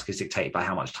a task is dictated by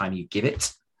how much time you give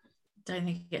it. Don't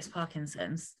think it's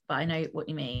Parkinson's, but I know what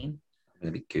you mean. I'm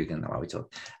going to be Googling that while we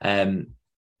talk.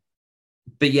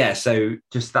 But yeah, so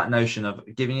just that notion of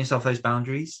giving yourself those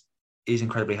boundaries is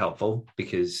incredibly helpful,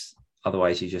 because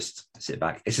otherwise you just sit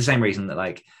back. It's the same reason that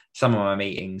like some of my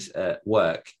meetings at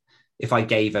work, if I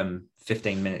gave them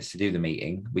 15 minutes to do the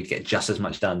meeting, we'd get just as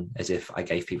much done as if I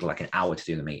gave people like an hour to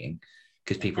do the meeting,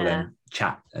 because people then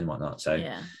chat and whatnot. So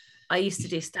yeah, I used to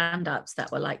do stand-ups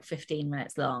that were like 15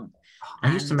 minutes long.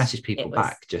 I used to message people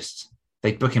back, just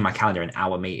they'd book in my calendar an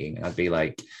hour meeting, and I'd be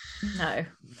like, no.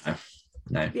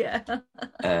 Yeah.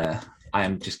 I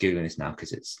am just Googling this now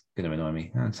because it's going to annoy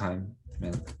me. Time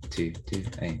meant to do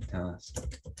a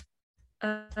task.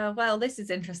 Well, this is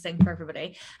interesting for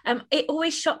everybody. It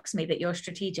always shocks me that your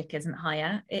strategic isn't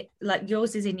higher. It like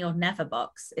yours is in your never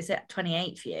box. Is it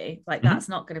 28 for you? Like that's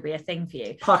not going to be a thing for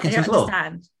you. Parkinson's law.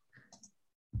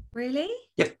 Really?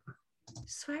 Yep. I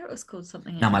swear it was called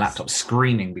something else. Now my laptop's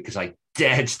screaming because I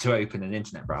dared to open an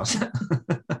internet browser.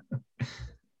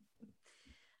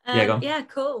 Yeah, go on. Yeah,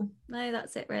 cool. No,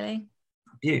 that's it really.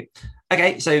 You.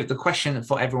 Okay, so the question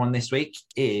for everyone this week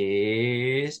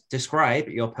is describe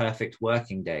your perfect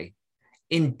working day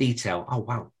in detail. Oh,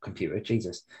 wow, computer,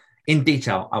 Jesus. In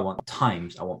detail, I want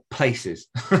times, I want places,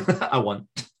 I want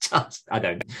tasks. I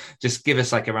don't know. Just give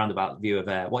us like a roundabout view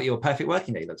of what your perfect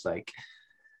working day looks like.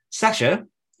 Sasha,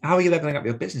 how are you leveling up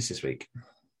your business this week?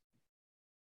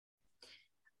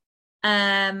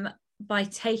 By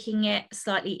taking it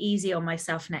slightly easy on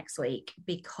myself next week,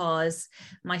 because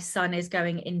my son is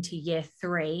going into year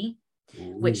 3,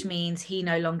 which means he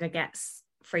no longer gets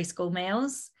free school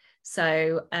meals.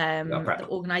 So the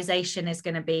organization is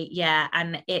going to be,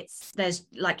 and there's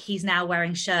like, he's now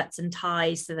wearing shirts and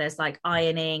ties. So there's like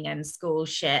ironing and school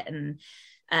shit. And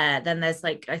then there's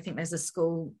like, I think there's a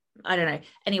school, I don't know.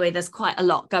 Anyway, there's quite a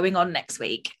lot going on next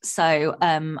week. So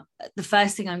the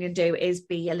first thing I'm going to do is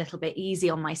be a little bit easy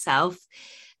on myself.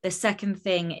 The second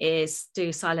thing is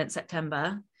do Silent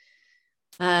September.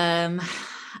 And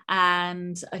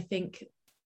I think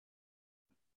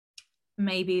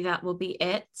maybe that will be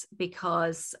it,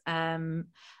 because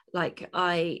like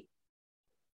I'm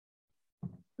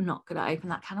not going to open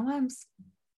that can of worms.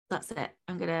 That's it.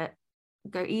 I'm going to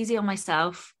go easy on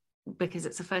myself, because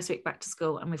it's the first week back to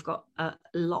school and we've got a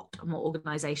lot more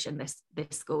organisation this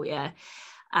school year,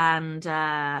 and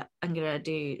I'm going to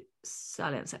do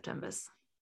Silent Septembers.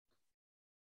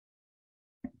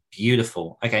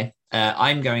 Beautiful. Okay.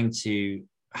 I'm going to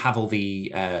have all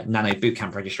the Nano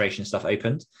Bootcamp registration stuff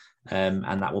opened,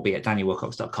 and that will be at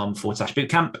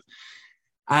danielwilcox.com/bootcamp.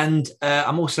 And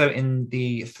I'm also in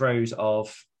the throes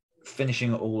of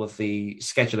finishing all of the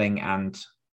scheduling and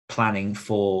planning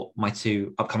for my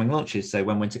 2 upcoming launches. So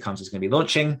When Winter Comes is going to be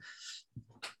launching,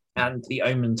 and The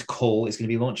Omened Call is going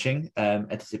to be launching,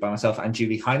 edited by myself and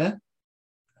Julie Heiner.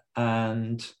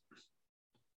 And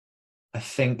I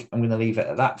think I'm going to leave it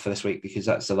at that for this week, because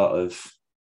that's a lot of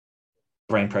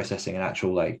brain processing and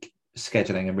actual like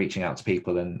scheduling and reaching out to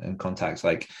people and contacts.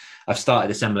 Like I've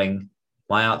started assembling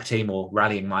my ARC team, or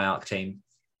rallying my ARC team.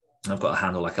 I've got to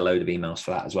handle like a load of emails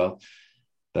for that as well.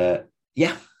 But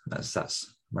yeah,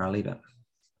 that's where I'll leave it.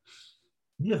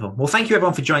 Beautiful. Well, thank you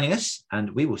everyone for joining us,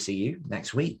 and we will see you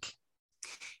next week.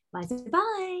 Bye.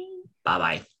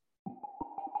 Bye.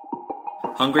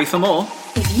 Hungry for more?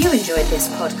 If you enjoyed this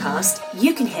podcast,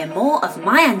 you can hear more of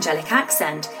my angelic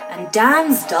accent and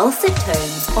Dan's dulcet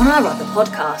tones on our other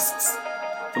podcasts.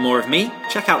 For more of me,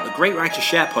 check out the Great Writer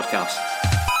Share podcast.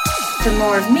 For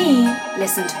more of me,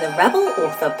 listen to the Rebel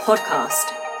Author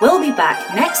podcast. We'll be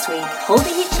back next week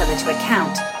holding each other to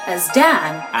account as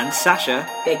Dan and Sasha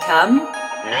become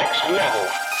next level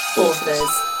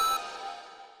authors.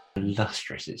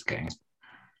 Illustrious it's going.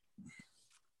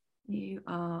 You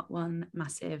are one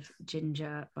massive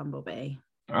ginger bumblebee.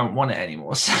 I don't want it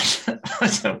anymore.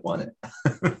 I don't want it.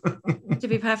 To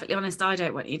be perfectly honest, I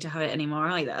don't want you to have it anymore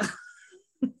either.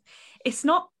 It's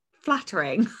not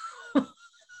flattering.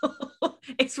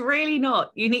 It's really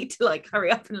not. You need to like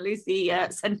hurry up and lose the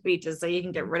centimeters so you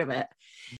can get rid of it.